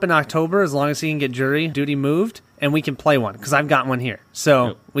coming up in October, as long as he can get jury duty moved, and we can play one, because I've got one here.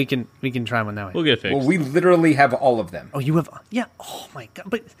 So we can try one that way. We'll get it fixed. Well, we literally have all of them. Oh, you have? Yeah. Oh, my God.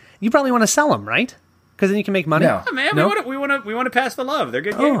 But you probably want to sell them, right? Because then you can make money. No. Oh, man, we want to pass the love. They're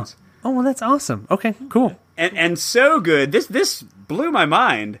good Oh. games. Oh, well, that's awesome. Okay, cool. And so good. This blew my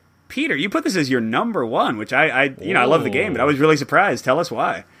mind. Peter, you put this as your number 1, which I love the game, but I was really surprised. Tell us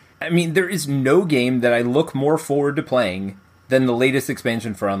why. I mean, there is no game that I look more forward to playing than the latest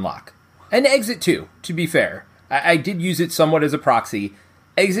expansion for Unlock. And Exit too, to be fair. I did use it somewhat as a proxy.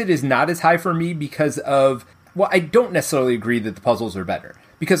 Exit is not as high for me because of, well, I don't necessarily agree that the puzzles are better.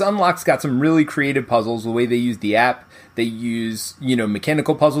 Because Unlock's got some really creative puzzles, the way they use the app. They use,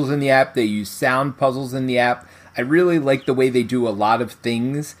 mechanical puzzles in the app. They use sound puzzles in the app. I really like the way they do a lot of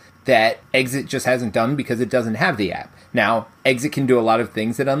things that Exit just hasn't done because it doesn't have the app. Now, Exit can do a lot of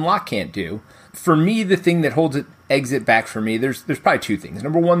things that Unlock can't do. For me, the thing that holds Exit back for me, there's probably 2 things.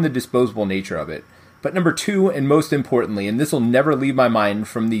 Number 1, the disposable nature of it. But number 2, and most importantly, and this will never leave my mind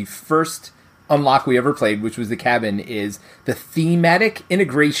from the first Unlock we ever played, which was the cabin, is the thematic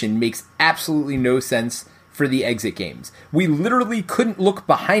integration makes absolutely no sense for the Exit games. We literally couldn't look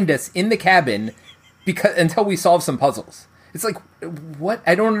behind us in the cabin until we solved some puzzles. It's like, what?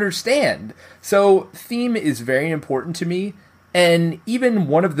 I don't understand. So theme is very important to me. And even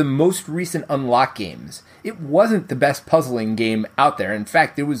one of the most recent Unlock games, it wasn't the best puzzling game out there. In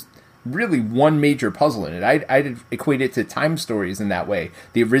fact, there was really one major puzzle in it. I'd equate it to Time Stories in that way.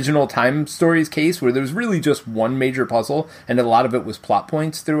 The original Time Stories case, where there was really just one major puzzle, and a lot of it was plot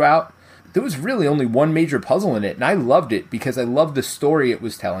points throughout. There was really only one major puzzle in it, and I loved it because I loved the story it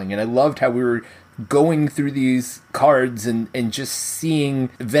was telling, and I loved how we were going through these cards and just seeing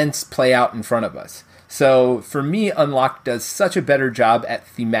events play out in front of us. So for me, Unlock does such a better job at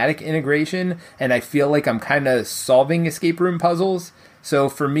thematic integration, and I feel like I'm kind of solving escape room puzzles. So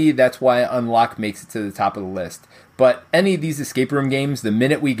for me, that's why Unlock makes it to the top of the list. But any of these escape room games, the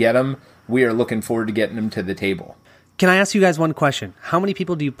minute we get them, we are looking forward to getting them to the table. Can I ask you guys one question? How many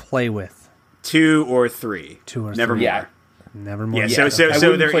people do you play with? 2 or 3. 2 or Never 3. more. Yeah. Never more. Yeah, so there,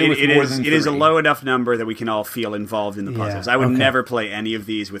 it is a 3. low enough number that we can all feel involved in the puzzles. I would never play any of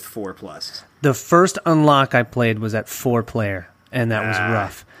these with 4+. The first Unlock I played was at 4-player, and that was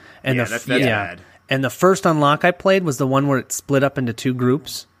rough. And that's bad. And the first Unlock I played was the one where it split up into 2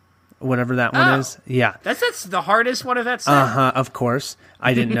 groups, whatever that one is. Yeah. That's the hardest one of that set. Of course.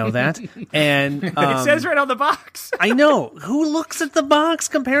 I didn't know that. And it says right on the box. I know. Who looks at the box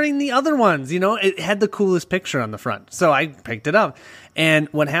comparing the other ones? You know, it had the coolest picture on the front. So I picked it up. And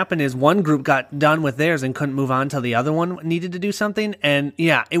what happened is one group got done with theirs and couldn't move on till the other one needed to do something. And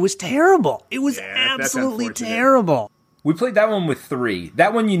yeah, it was terrible. It was absolutely terrible. We played that one with 3.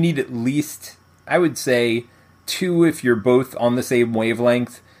 That one you need at least, I would say, 2 if you're both on the same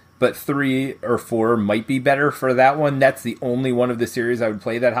wavelength. But 3 or 4 might be better for that one. That's the only one of the series I would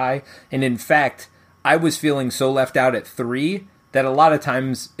play that high. And in fact, I was feeling so left out at 3 that a lot of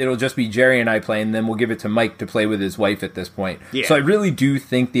times it'll just be Jerry and I play, and then we'll give it to Mike to play with his wife at this point. Yeah. So I really do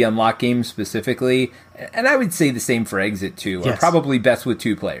think the Unlock games specifically, and I would say the same for Exit 2, are probably best with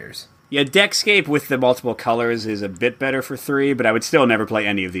 2 players. Yeah, Deckscape with the multiple colors is a bit better for 3, but I would still never play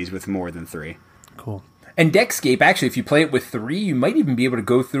any of these with more than 3. Cool. And Deckscape, actually, if you play it with 3, you might even be able to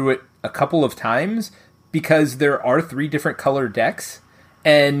go through it a couple of times because there are 3 different color decks,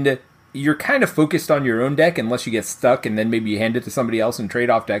 and you're kind of focused on your own deck unless you get stuck, and then maybe you hand it to somebody else and trade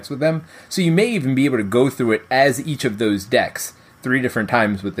off decks with them. So you may even be able to go through it as each of those decks 3 different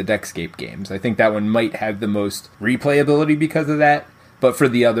times with the Deckscape games. I think that one might have the most replayability because of that, but for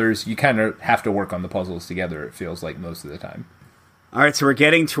the others, you kind of have to work on the puzzles together, it feels like, most of the time. All right, so we're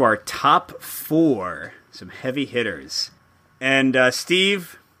getting to our top 4. Some heavy hitters. And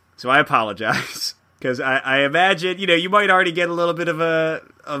Steve, so I apologize, because I imagine, you might already get a little bit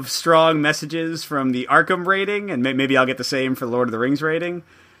of strong messages from the Arkham rating, and maybe I'll get the same for Lord of the Rings rating,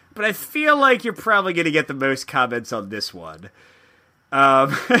 but I feel like you're probably going to get the most comments on this one.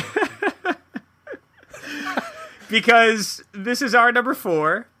 Because this is our number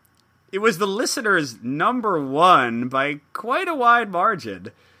 4. It was the listener's number 1 by quite a wide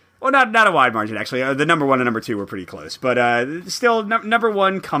margin. Well, not a wide margin, actually. The number 1 and number 2 were pretty close, but still number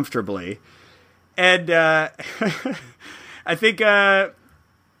 1 comfortably. And I think,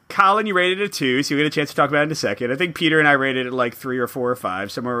 Colin, you rated it a 2, so you get a chance to talk about it in a second. I think Peter and I rated it like 3 or 4 or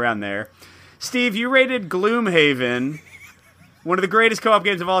 5, somewhere around there. Steve, you rated Gloomhaven, one of the greatest co-op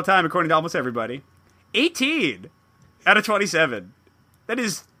games of all time, according to almost everybody, 18 out of 27. That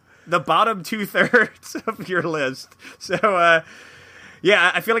is the bottom 2/3 of your list. So,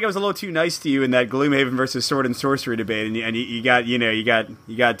 yeah, I feel like I was a little too nice to you in that Gloomhaven versus Sword and Sorcery debate, and you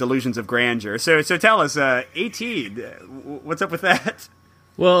got delusions of grandeur. So tell us, 18, what's up with that?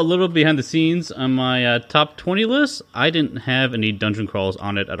 Well, a little behind the scenes on my top 20 list, I didn't have any dungeon crawls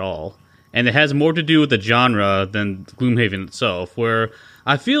on it at all, and it has more to do with the genre than Gloomhaven itself. Where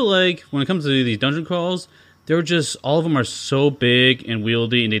I feel like when it comes to these dungeon crawls, they're just all of them are so big and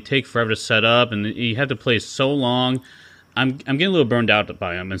wieldy, and they take forever to set up, and you have to play so long. I'm getting a little burned out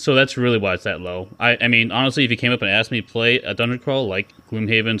by them, and so that's really why it's that low. I mean, honestly, if you came up and asked me to play a dungeon crawl like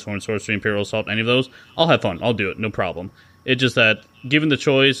Gloomhaven, Sword and Sorcery, Imperial Assault, any of those, I'll have fun. I'll do it, no problem. It's just that, given the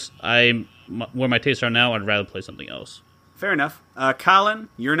choice, where my tastes are now, I'd rather play something else. Fair enough. Colin,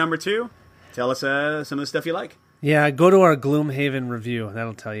 you're number 2. Tell us some of the stuff you like. Yeah, go to our Gloomhaven review.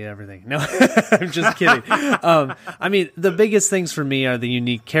 That'll tell you everything. No, I'm just kidding. I mean, the biggest things for me are the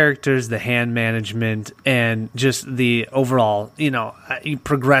unique characters, the hand management, and just the overall,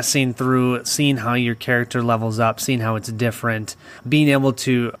 progressing through, seeing how your character levels up, seeing how it's different, being able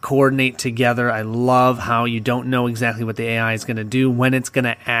to coordinate together. I love how you don't know exactly what the AI is going to do, when it's going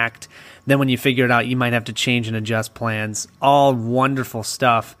to act. Then when you figure it out, you might have to change and adjust plans. All wonderful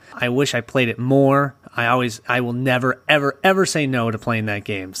stuff. I wish I played it more. I will never, ever, ever say no to playing that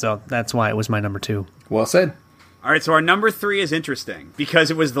game. So that's why it was my number 2. Well said. All right, so our number 3 is interesting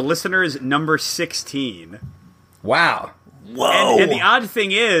because it was the listener's number 16. Wow. Whoa! And the odd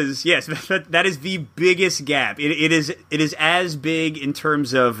thing is, yes, that is the biggest gap. It is as big in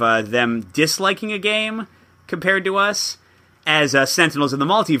terms of them disliking a game compared to us as Sentinels of the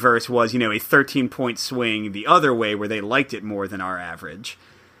Multiverse was, a 13-point swing the other way where they liked it more than our average.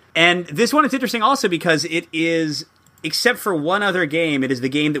 And this one is interesting also because it is, except for one other game, it is the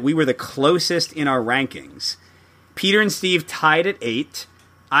game that we were the closest in our rankings. Peter and Steve tied at 8.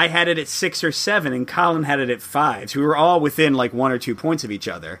 I had it at 6 or 7, and Colin had it at 5. So we were all within 1 or 2 points of each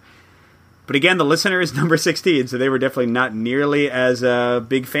other. But again, the listener is number 16, so they were definitely not nearly as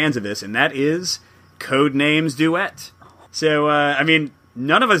big fans of this, and that is Codenames Duet. So,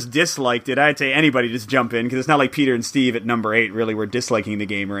 none of us disliked it. I'd say anybody just jump in, because it's not like Peter and Steve at number 8 really were disliking the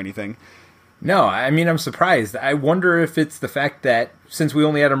game or anything. No, I'm surprised. I wonder if it's the fact that since we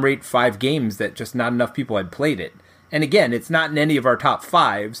only had them rate 5 games, that just not enough people had played it. And again, it's not in any of our top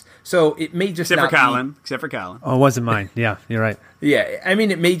 5s, so it may just Except for Colin. Oh, it wasn't mine. Yeah, you're right. Yeah,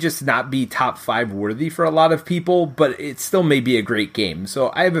 it may just not be top 5 worthy for a lot of people, but it still may be a great game.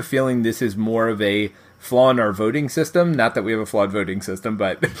 So I have a feeling this is more of a flaw in our voting system. Not that we have a flawed voting system,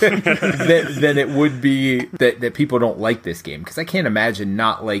 but then it would be that people don't like this game, because I can't imagine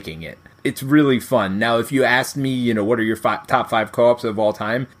not liking it. It's really fun. Now, if you asked me, what are your top 5 co-ops of all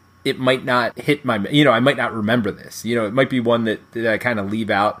time, it might not hit my, I might not remember this. It might be one that I kind of leave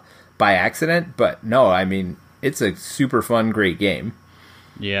out by accident, but no, it's a super fun, great game.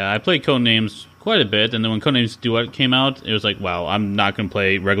 Yeah, I played Codenames quite a bit, and then when Codenames Duet came out, it was like, wow, I'm not going to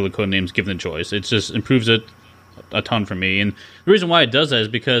play regular Codenames given the choice. It just improves it a ton for me. And the reason why it does that is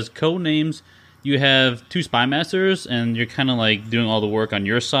because Codenames, you have 2 Spy Masters, and you're kind of doing all the work on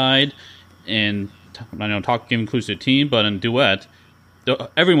your side, and giving clues to the team, but in Duet,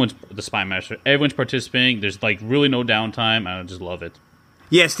 everyone's the Spy Master. Everyone's participating. There's really no downtime. I just love it.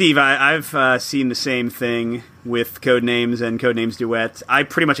 Yeah, Steve, I've seen the same thing with Codenames and Codenames Duet. I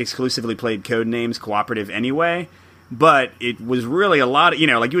pretty much exclusively played Codenames cooperative anyway, but it was really a lot of, you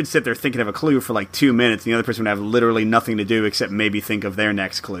would sit there thinking of a clue for 2 minutes, and the other person would have literally nothing to do except maybe think of their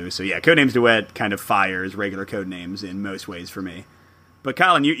next clue. So yeah, Codenames Duet kind of fires regular Codenames in most ways for me. But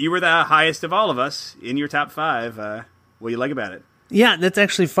Colin, you were the highest of all of us in your top 5. What do you like about it? Yeah, that's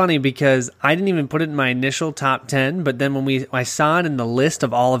actually funny because I didn't even put it in my initial top 10, but then when I saw it in the list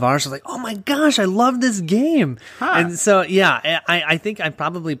of all of ours, I was like, oh my gosh, I love this game. Huh. And so, yeah, I think I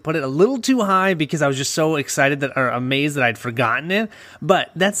probably put it a little too high because I was just so excited or amazed that I'd forgotten it.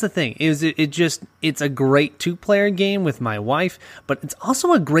 But that's the thing, it's a great 2-player game with my wife, but it's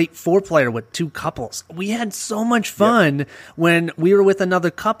also a great 4-player with 2 couples. We had so much fun when we were with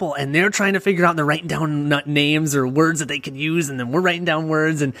another couple and they're trying to figure out, and they're writing down names or words that they can use, and then we're writing down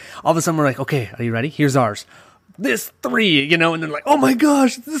words, and all of a sudden we're like, okay, are you ready? Here's ours. This 3, and then like, oh my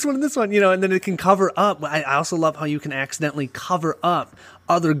gosh, this one, and then it can cover up. I also love how you can accidentally cover up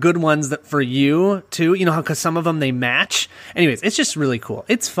other good ones that for you too, because some of them they match. Anyways, it's just really cool.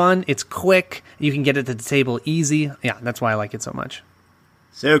 It's fun. It's quick. You can get it to the table easy. Yeah, that's why I like it so much.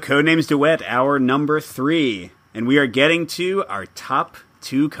 So Codenames Duet, our number 3, and we are getting to our top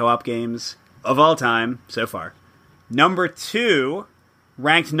 2 co-op games of all time so far. Number 2,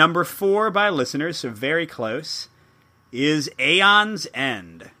 ranked number 4 by listeners, so very close, is Aeon's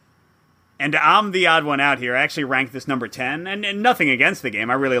End. And I'm the odd one out here. I actually ranked this number 10, and nothing against the game.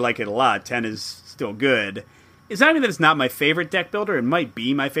 I really like it a lot. 10 is still good. It's not even that it's not my favorite deck builder. It might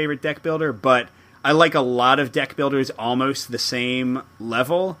be my favorite deck builder, but I like a lot of deck builders almost the same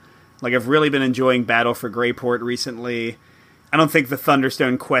level. I've really been enjoying Battle for Greyport recently. I don't think the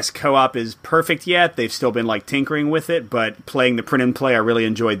Thunderstone Quest co-op is perfect yet. They've still been tinkering with it, but playing the print and play, I really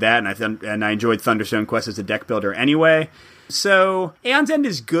enjoyed that, and I enjoyed Thunderstone Quest as a deck builder anyway. So Aeon's End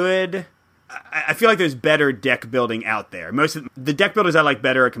is good. I feel like there's better deck building out there. Most of the deck builders I like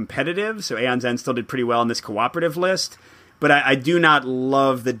better are competitive, so Aeon's End still did pretty well on this cooperative list. But I do not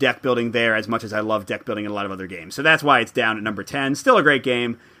love the deck building there as much as I love deck building in a lot of other games. So that's why it's down at number 10. Still a great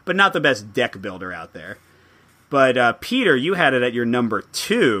game, but not the best deck builder out there. But Peter, you had it at your number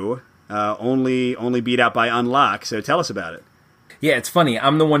 2, only beat out by Unlock, so tell us about it. Yeah, it's funny.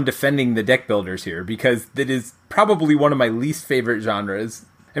 I'm the one defending the deck builders here because it is probably one of my least favorite genres.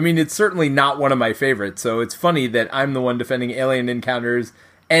 It's certainly not one of my favorites, so it's funny that I'm the one defending Alien Encounters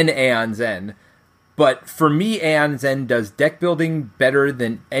and Aeon's End. But for me, Aeon's End does deck building better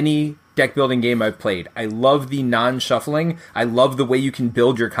than any deck building game I've played. I love the non-shuffling. I love the way you can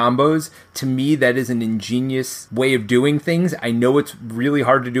build your combos. To me, that is an ingenious way of doing things. I know it's really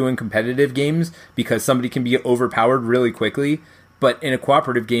hard to do in competitive games because somebody can be overpowered really quickly, but in a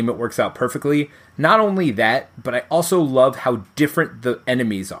cooperative game, it works out perfectly. Not only that, but I also love how different the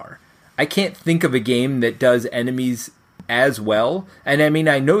enemies are. I can't think of a game that does enemies as well. And I mean,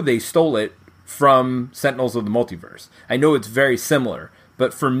 I know they stole it from Sentinels of the Multiverse. I know it's very similar,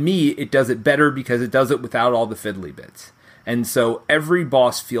 but for me, it does it better because it does it without all the fiddly bits. And so every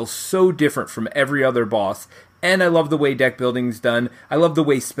boss feels so different from every other boss. And I love the way deck building's done. I love the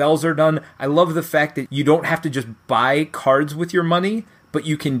way spells are done. I love the fact that you don't have to just buy cards with your money, but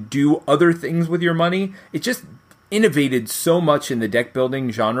you can do other things with your money. It just innovated so much in the deck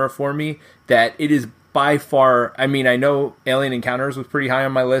building genre for me that it is by far, I mean, I know Alien Encounters was pretty high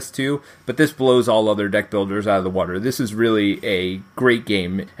on my list too, but this blows all other deck builders out of the water. This is really a great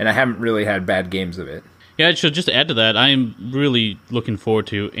game, and I haven't really had bad games of it. Yeah, so just to add to that, I'm really looking forward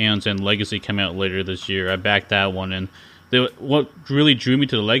to Aeon's End Legacy coming out later this year. I backed that one, and what really drew me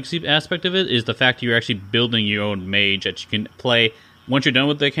to the Legacy aspect of it is the fact that you're actually building your own mage that you can play once you're done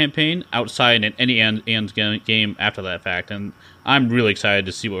with the campaign outside in any Aeon's game after that fact, and I'm really excited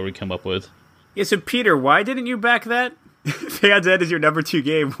to see what we come up with. Yeah, so Peter, why didn't you back that? Aeon's End is your number 2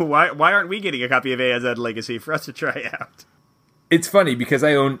 game. Why aren't we getting a copy of Aeon's End Legacy for us to try out? It's funny because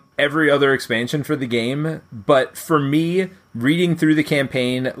I own every other expansion for the game, but for me, reading through the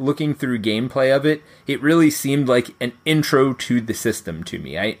campaign, looking through gameplay of it, it really seemed like an intro to the system to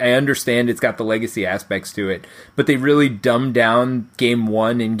me. I understand it's got the legacy aspects to it, but they really dumbed down Game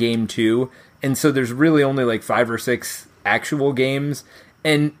 1 and Game 2, and so there's really only like 5 or 6 actual games.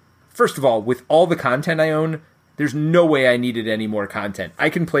 And first of all, with all the content I own, there's no way I needed any more content. I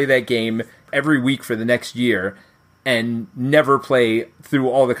can play that game every week for the next year and never play through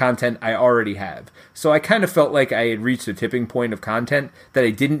all the content I already have. So I kind of felt like I had reached a tipping point of content that I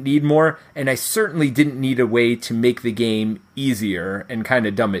didn't need more, and I certainly didn't need a way to make the game easier and kind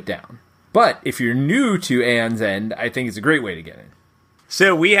of dumb it down. But if you're new to Aeon's End, I think it's a great way to get in.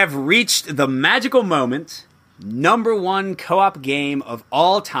 So we have reached the magical moment, number 1 co-op game of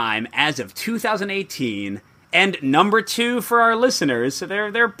all time as of 2018, and number 2 for our listeners, so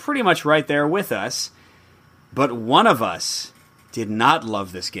they're pretty much right there with us. But one of us did not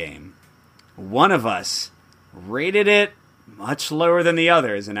love this game. One of us rated it much lower than the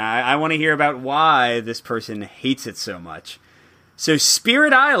others, and I want to hear about why this person hates it so much. So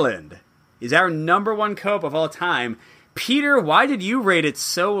Spirit Island is our number 1 co-op of all time. Peter, why did you rate it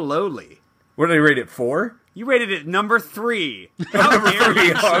so lowly? What did I rate it for? You rated it number 3. How dare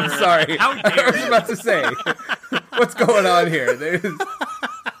you, Oh, I'm sorry. How dare I was about to say, what's going on here?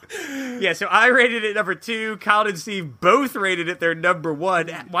 Yeah, so I rated it number 2. Colin and Steve both rated it their number 1.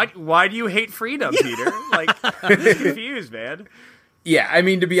 Why do you hate freedom, Peter? Like, I'm confused, man. Yeah, I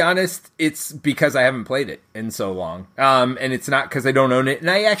mean, to be honest, it's because I haven't played it in so long. And it's not because I don't own it. And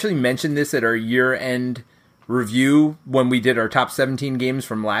I actually mentioned this at our year-end review when we did our top 17 games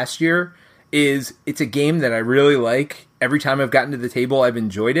from last year, it's a game that I really like. Every time I've gotten to the table, I've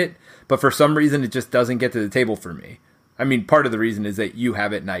enjoyed it. But for some reason, it just doesn't get to the table for me. I mean, part of the reason is that you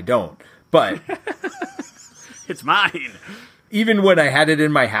have it and I don't. But it's mine. Even when I had it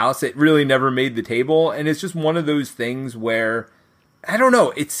in my house, it really never made the table. And it's just one of those things where, I don't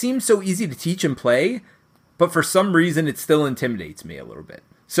know, it seems so easy to teach and play, but for some reason it still intimidates me a little bit.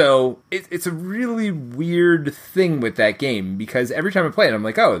 So it's a really weird thing with that game, because every time I play it, I'm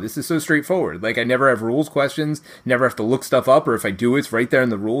like, oh, this is so straightforward. Like, I never have rules questions, never have to look stuff up, or if I do, it's right there in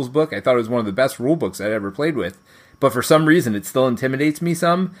the rules book. I thought it was one of the best rule books I'd ever played with. But for some reason, it still intimidates me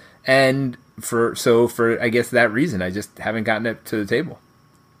some, and for I guess that reason, I just haven't gotten it to the table.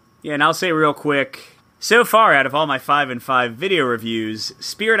 Yeah, and I'll say real quick, so far out of all my 5 and 5 video reviews,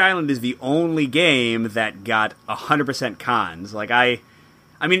 Spirit Island is the only game that got 100% cons. Like, I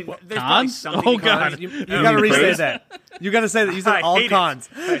mean, there's probably Cons? something. Oh, God. You got to re-say that. You got to say that. You said I all hate it. cons.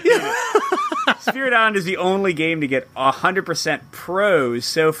 Spirit Island is the only game to get 100% pros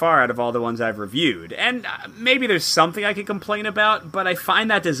so far out of all the ones I've reviewed. And maybe there's something I could complain about, but I find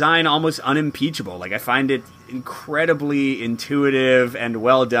that design almost unimpeachable. Like, I find it incredibly intuitive and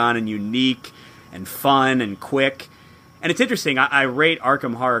well done and unique and fun and quick. And it's interesting, I rate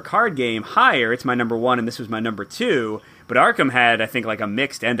Arkham Horror Card Game higher. It's my number 1, and this was my number 2. But Arkham had, I think, like a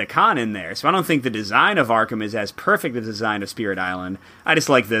mixed and a con in there. So I don't think the design of Arkham is as perfect as the design of Spirit Island. I just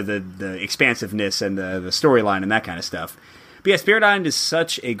like the expansiveness and the storyline and that kind of stuff. But yeah, Spirit Island is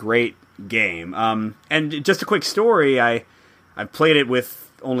such a great game. And just a quick story, I've played it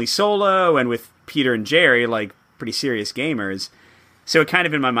with only solo and with Peter and Jerry, like pretty serious gamers. So it kind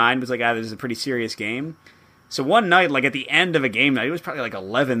of in my mind was like, this is a pretty serious game. So one night, like at the end of a game night, it was probably like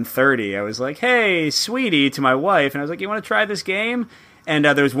 11:30. I was like, "Hey, sweetie," to my wife, and I was like, "You want to try this game?" And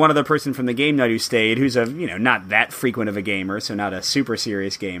there was one other person from the game night who stayed, who's not that frequent of a gamer, so not a super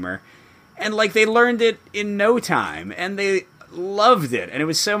serious gamer. And like they learned it in no time, and they loved it, and it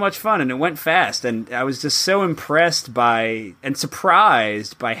was so much fun, and it went fast, and I was just so impressed by and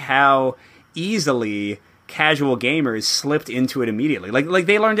surprised by how easily casual gamers slipped into it immediately. Like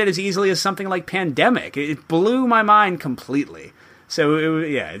they learned it as easily as something like Pandemic. It blew my mind completely. So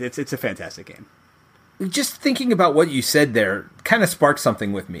it's a fantastic game. Just thinking about what you said there kind of sparked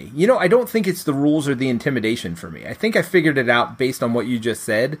something with me. You know, I don't think it's the rules or the intimidation for me. I think I figured it out based on what you just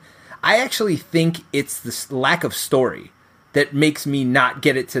said. I actually think it's the lack of story that makes me not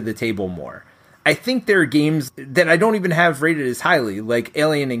get it to the table more. I think there are games that I don't even have rated as highly, like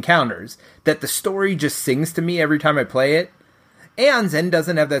Alien Encounters, that the story just sings to me every time I play it. Aeon Zen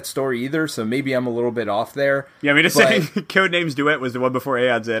doesn't have that story either, so maybe I'm a little bit off there. Yeah, I mean, just saying Codenames Duet was the one before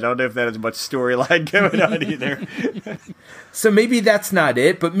Aeon Zen. I don't know if that has much storyline going on either. So maybe that's not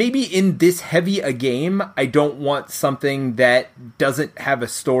it, but maybe in this heavy a game, I don't want something that doesn't have a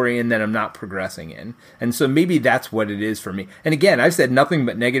story and that I'm not progressing in. And so maybe that's what it is for me. And again, I've said nothing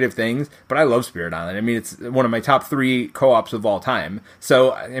but negative things, but I love Spirit Island. I mean, it's one of my top 3 co-ops of all time.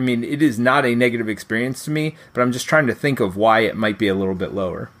 So, I mean, it is not a negative experience to me, but I'm just trying to think of why it might be a little bit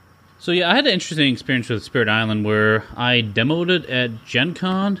lower. So yeah, I had an interesting experience with Spirit Island where I demoed it at Gen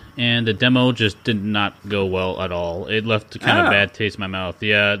Con, and the demo just did not go well at all. It left a kind of bad taste in my mouth.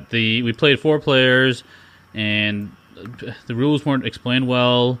 Yeah, we played 4 players, and the rules weren't explained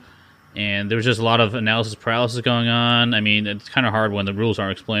well, and there was just a lot of analysis paralysis going on. I mean, it's kind of hard when the rules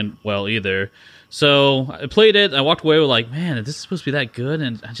aren't explained well either. So I played it, I walked away with like, man, is this supposed to be that good?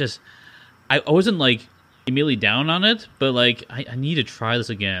 And I wasn't like immediately down on it, but like I need to try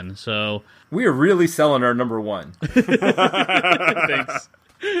this again. So we are really selling our number 1. Thanks.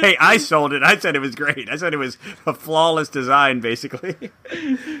 Hey, I sold it. I said it was great. I said it was a flawless design, basically.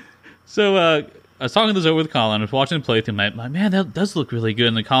 So I was talking this over with Colin. I was watching the playthrough. Like, man, that does look really good.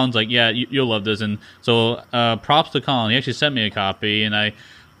 And then Colin's like, yeah, you'll love this. And so props to Colin. He actually sent me a copy, and I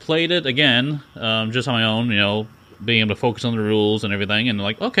played it again, just on my own, you know, being able to focus on the rules and everything. And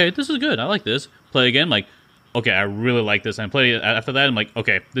like, okay, this is good. I like this. Play again, like, okay, I really like this. And I play it after that, I'm like,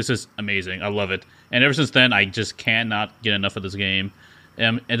 okay, this is amazing. I love it. And ever since then, I just cannot get enough of this game.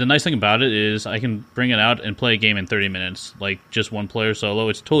 And the nice thing about it is I can bring it out and play a game in 30 minutes, like just one player solo.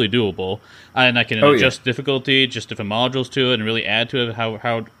 It's totally doable. And I can adjust difficulty, just different modules to it, and really add to it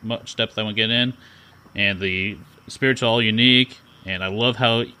how much depth I want to get in. And the spirits are all unique. And I love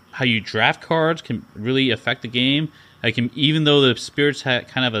how you draft cards can really affect the game. Even though the spirits have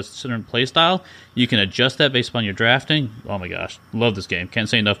kind of a certain play style, you can adjust that based upon your drafting. Oh my gosh, love this game. Can't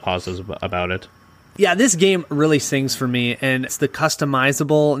say enough positives about it. Yeah, this game really sings for me, and it's the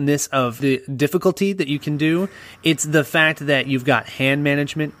customizableness of the difficulty that you can do. It's the fact that you've got hand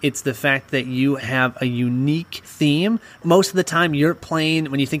management. It's the fact that you have a unique theme. Most of the time you're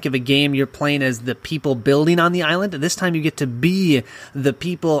playing, when you think of a game, you're playing as the people building on the island. This time you get to be the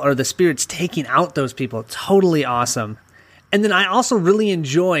people or the spirits taking out those people. It's totally awesome. And then I also really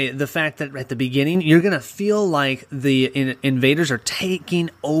enjoy the fact that at the beginning, you're going to feel like the invaders are taking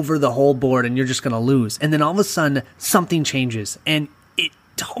over the whole board and you're just going to lose. And then all of a sudden, something changes. And it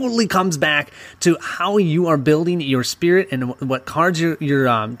totally comes back to how you are building your spirit and what cards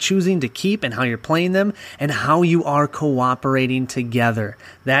you're choosing to keep and how you're playing them and how you are cooperating together.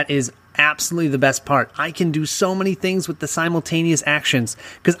 That is absolutely the best part. I can do so many things with the simultaneous actions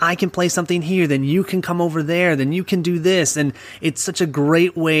because I can play something here, then you can come over there, then you can do this, and it's such a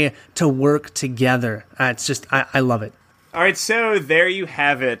great way to work together. It's just, I love it. All right, so there you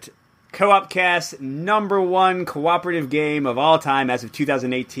have it. Co-op Cast #1 cooperative game of all time as of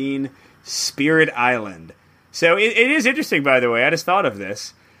 2018, Spirit Island. So it is interesting, by the way. I just thought of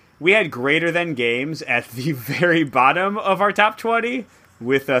this. We had greater than games at the very bottom of our top 20.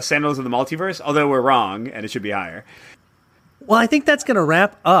 With Sandals of the Multiverse, although we're wrong, and it should be higher. Well, I think that's going to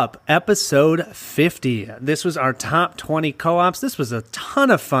wrap up episode 50. This was our top 20 co-ops. This was a ton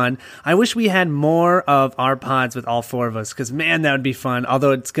of fun. I wish we had more of our pods with all 4 of us, because, man, that would be fun,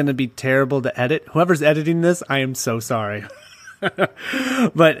 although it's going to be terrible to edit. Whoever's editing this, I am so sorry.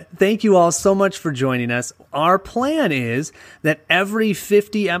 But thank you all so much for joining us. Our plan is that every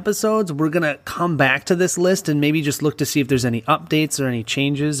 50 episodes, we're going to come back to this list and maybe just look to see if there's any updates or any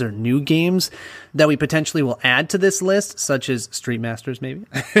changes or new games that we potentially will add to this list, such as Street Masters, maybe.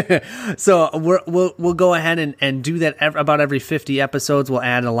 So we'll go ahead and do that about every 50 episodes. We'll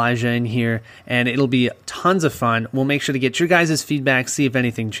add Elijah in here, and it'll be tons of fun. We'll make sure to get your guys' feedback, see if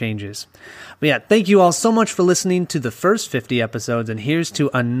anything changes. But yeah, thank you all so much for listening to the first 50 episodes, and here's to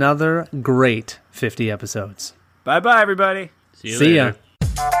another great 50 episodes. Bye-bye, everybody. See ya.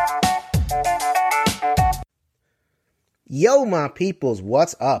 Yo, my peoples,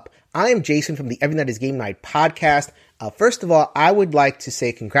 what's up? I am Jason from the Every Night is Game Night podcast. First of all, I would like to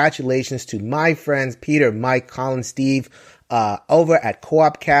say congratulations to my friends Peter, Mike, Colin, Steve, over at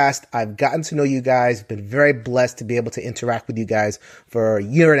Co-op Cast. I've gotten to know you guys, been very blessed to be able to interact with you guys for a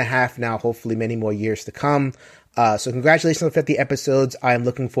year and a half now, hopefully many more years to come. So congratulations on 50 episodes. I am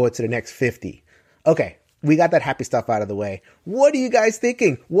looking forward to the next 50. Okay, we got that happy stuff out of the way. What are you guys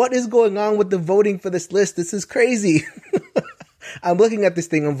thinking? What is going on with the voting for this list? This is crazy. I'm looking at this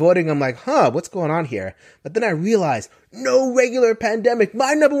thing, I'm voting, I'm like, what's going on here? But then I realize, no Regular Pandemic,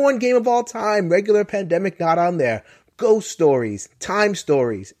 my number one game of all time, Regular Pandemic not on there. Ghost Stories, Time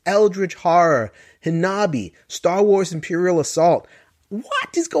Stories, Eldritch Horror, Hinabi, Star Wars Imperial Assault.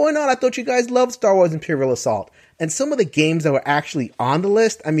 What is going on? I thought you guys loved Star Wars Imperial Assault. And some of the games that were actually on the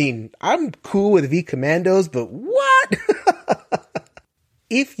list, I mean, I'm cool with V Commandos, but what?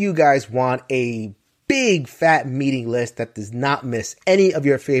 If you guys want a big fat meeting list that does not miss any of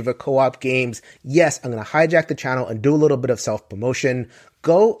your favorite co-op games, yes, I'm going to hijack the channel and do a little bit of self-promotion.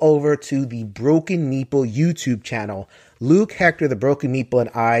 Go over to the Broken Meeple YouTube channel. Luke, Hector, the Broken Meeple,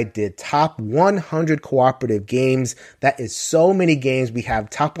 and I did top 100 cooperative games. That is so many games. We have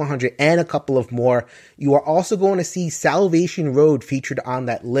top 100 and a couple of more. You are also going to see Salvation Road featured on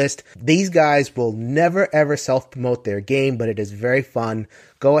that list. These guys will never ever self-promote their game, but it is very fun.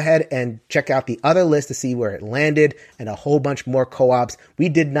 Go ahead and check out the other list to see where it landed and a whole bunch more co-ops. We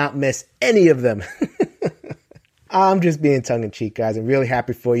did not miss any of them. I'm just being tongue-in-cheek, guys. I'm really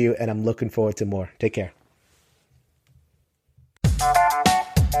happy for you, and I'm looking forward to more. Take care.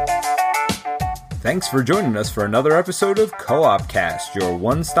 Thanks for joining us for another episode of Co-op Cast, your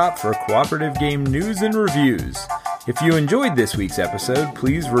one-stop for cooperative game news and reviews. If you enjoyed this week's episode,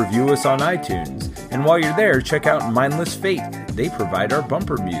 please review us on iTunes. And while you're there, check out Mindless Fate. They provide our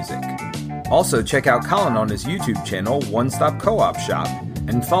bumper music. Also, check out Colin on his YouTube channel, One Stop Co-op Shop,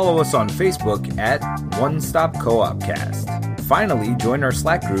 and follow us on Facebook at One Stop Co-op Cast. Finally, join our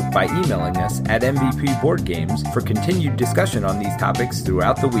Slack group by emailing us at MVP Board Games for continued discussion on these topics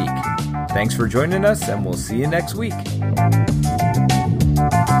throughout the week. Thanks for joining us, and we'll see you next week.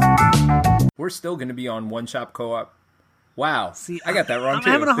 We're still going to be on One Shop Co-op. Wow. See, I got that wrong, too.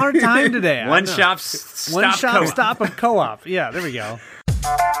 I'm having a hard time today. One Shop Stop of Co-op. Yeah, there we go.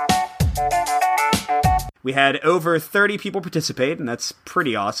 We had over 30 people participate, and that's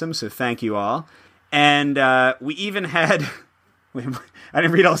pretty awesome, so thank you all. And we even had... I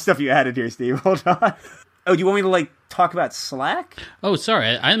didn't read all the stuff you added here, Steve. Hold on. Oh, do you want me to, talk about Slack? Oh,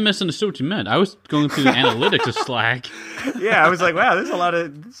 sorry. I misunderstood what you meant. I was going through the analytics of Slack. Yeah, I was like, wow, there's a lot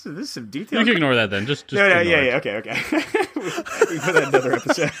of... This is some detail. You can ignore that then. Just no, yeah, okay. We put that in another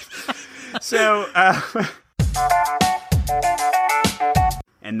episode. So,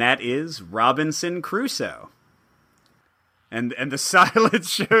 and that is Robinson Crusoe. And the silence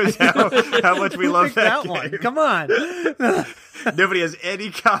shows how much we love that game. One. Come on. Nobody has any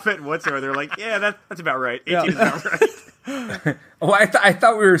comment whatsoever. They're like, yeah, that's about right. 18 is about right. Well, I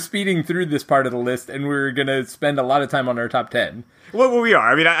thought we were speeding through this part of the list, and we were going to spend a lot of time on our top 10. Well, we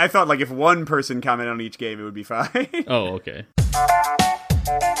are. I mean, I thought if one person commented on each game, it would be fine. Oh, okay.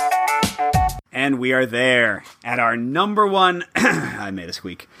 And we are there at our number one... I made a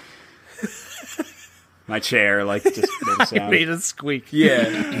squeak. My chair, just made a sound. Made a squeak.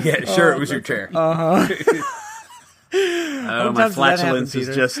 Yeah, sure, it was your chair. Uh-huh. Oh, my flatulence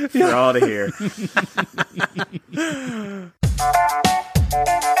is just for all to hear.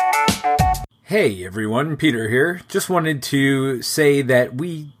 Hey everyone, Peter here. Just wanted to say that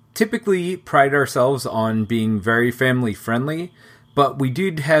we typically pride ourselves on being very family friendly, but we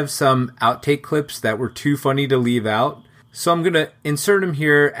did have some outtake clips that were too funny to leave out. So I'm going to insert them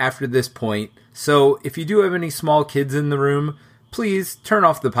here after this point. So if you do have any small kids in the room, please turn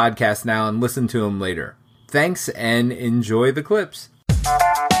off the podcast now and listen to them later. Thanks and enjoy the clips.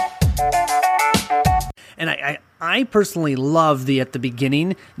 And I personally love at the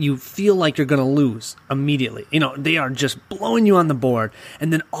beginning, you feel like you're going to lose immediately. They are just blowing you on the board.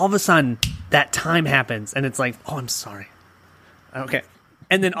 And then all of a sudden, that time happens. And it's like, oh, I'm sorry. Okay.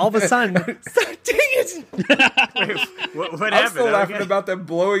 And then all of a sudden, dang it! Wait, what happened? I'm still laughing about them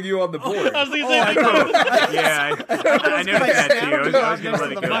blowing you on the board. I was going to say, yeah, I noticed that too. I was going to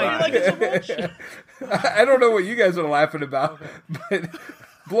let it go by. I don't know what you guys are laughing about, but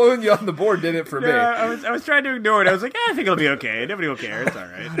blowing you on the board did it for me. I was trying to ignore it. I was like, I think it'll be okay. Nobody will care. It's all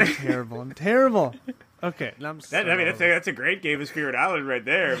right. I'm terrible. Okay, that's a great game of Spirit Island right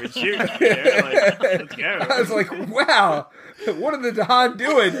there. I mean, shoot, let's go. I was like, wow, what are the Dahan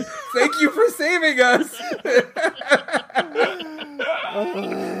doing? Thank you for saving us. Oh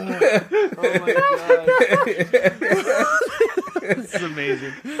my god. is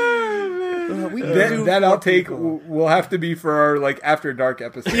amazing. That I'll take. Will have to be for our like after dark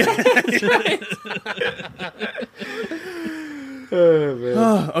episode. Oh, man.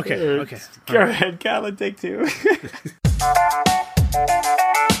 Oh, okay. Go ahead, Colin, take two.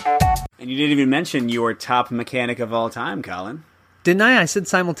 And you didn't even mention your top mechanic of all time, Colin. Didn't I? I said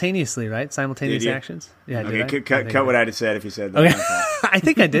simultaneously, right? Simultaneous Did you? actions. Yeah. Okay, did cut what I'd have said if you said that. Okay. I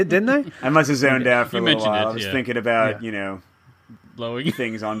think I did, didn't I? I must have zoned out for a You little mentioned while. it, I was yeah. thinking about, Yeah. Blowing.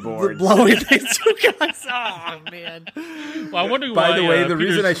 things on boards. Blowing things to guys. Oh man. Well, I wonder By why. the way, the Peter's-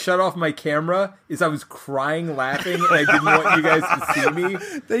 reason I shut off my camera is I was crying laughing and I didn't want you guys to see me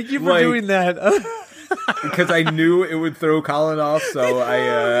Thank you for Like- doing that. because I knew it would throw Colin off. So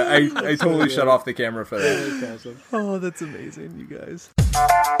I totally shut off the camera for that. Oh, that's amazing, you guys.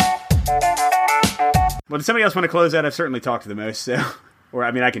 Well, does somebody else want to close out? I've certainly talked the most, so... Or,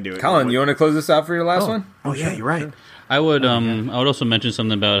 I mean, I can do it. Colin, you want to close this out for your last one? Oh, yeah, you're right. I would I would also mention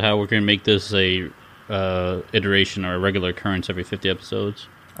something about how we're going to make this a iteration or a regular occurrence every 50 episodes.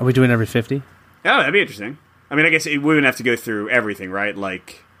 Are we doing every 50? Oh, that'd be interesting. I mean, I guess we wouldn't have to go through everything, right?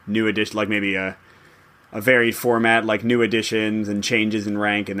 Like, new edition, like maybe a varied format, like new additions and changes in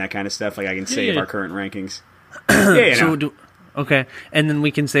rank and that kind of stuff. Like, I can save yeah. our current rankings. Yeah, So okay, and then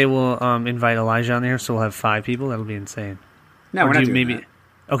we can say we'll invite Elijah on there, so we'll have 5 people. That'll be insane. No, Or we're do not you doing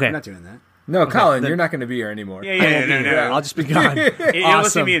that. Okay, We're not doing that. No, Colin, then- you're not going to be here anymore. Yeah, no. I'll just be gone. It'll just be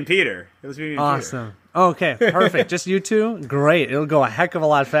Awesome. me and Peter. It'll just be me and Peter. Awesome. Okay, perfect. Just you two? Great. It'll go a heck of a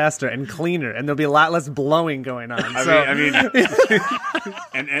lot faster and cleaner, and there'll be a lot less blowing going on. I mean,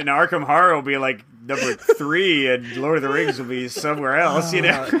 and Arkham Horror will be like number 3, and Lord of the Rings will be somewhere else, you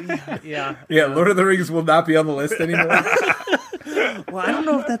know? Yeah. Yeah, Lord of the Rings will not be on the list anymore. Well, I don't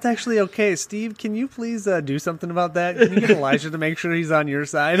know if that's actually okay. Steve, can you please do something about that? Can you get Elijah to make sure he's on your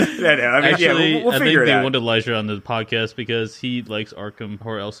side? Yeah, no, I mean, Actually, we'll I think figure it they out. wanted Elijah on the podcast because he likes Arkham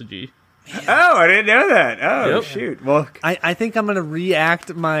Horror LCG. Oh, I didn't know that. Oh, Yep. shoot. Well, I think I'm going to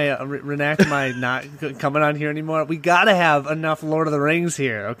reenact my not coming on here anymore. We got to have enough Lord of the Rings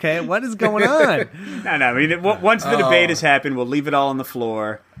here, okay? What is going on? no. I mean, once the debate has happened, we'll leave it all on the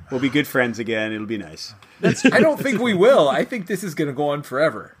floor. We'll be good friends again. It'll be nice. I don't think we will. I think this is going to go on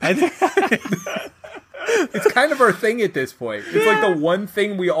forever. It's kind of our thing at this point. It's like the one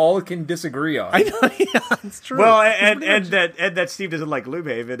thing we all can disagree on. I know, yeah, it's true. Well, and that Steve doesn't like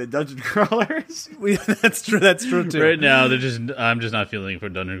Gloomhaven and Dungeon Crawlers. That's true. That's true too. Right now, I'm just not feeling for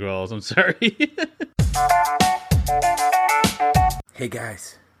Dungeon Crawls. I'm sorry. Hey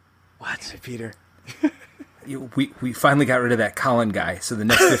guys, What, Peter? we finally got rid of that Colin guy, so the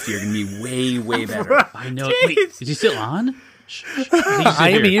next 50 are going to be way better. I know. Wait, is he still on? Shh. I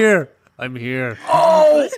am here. I'm here. Oh,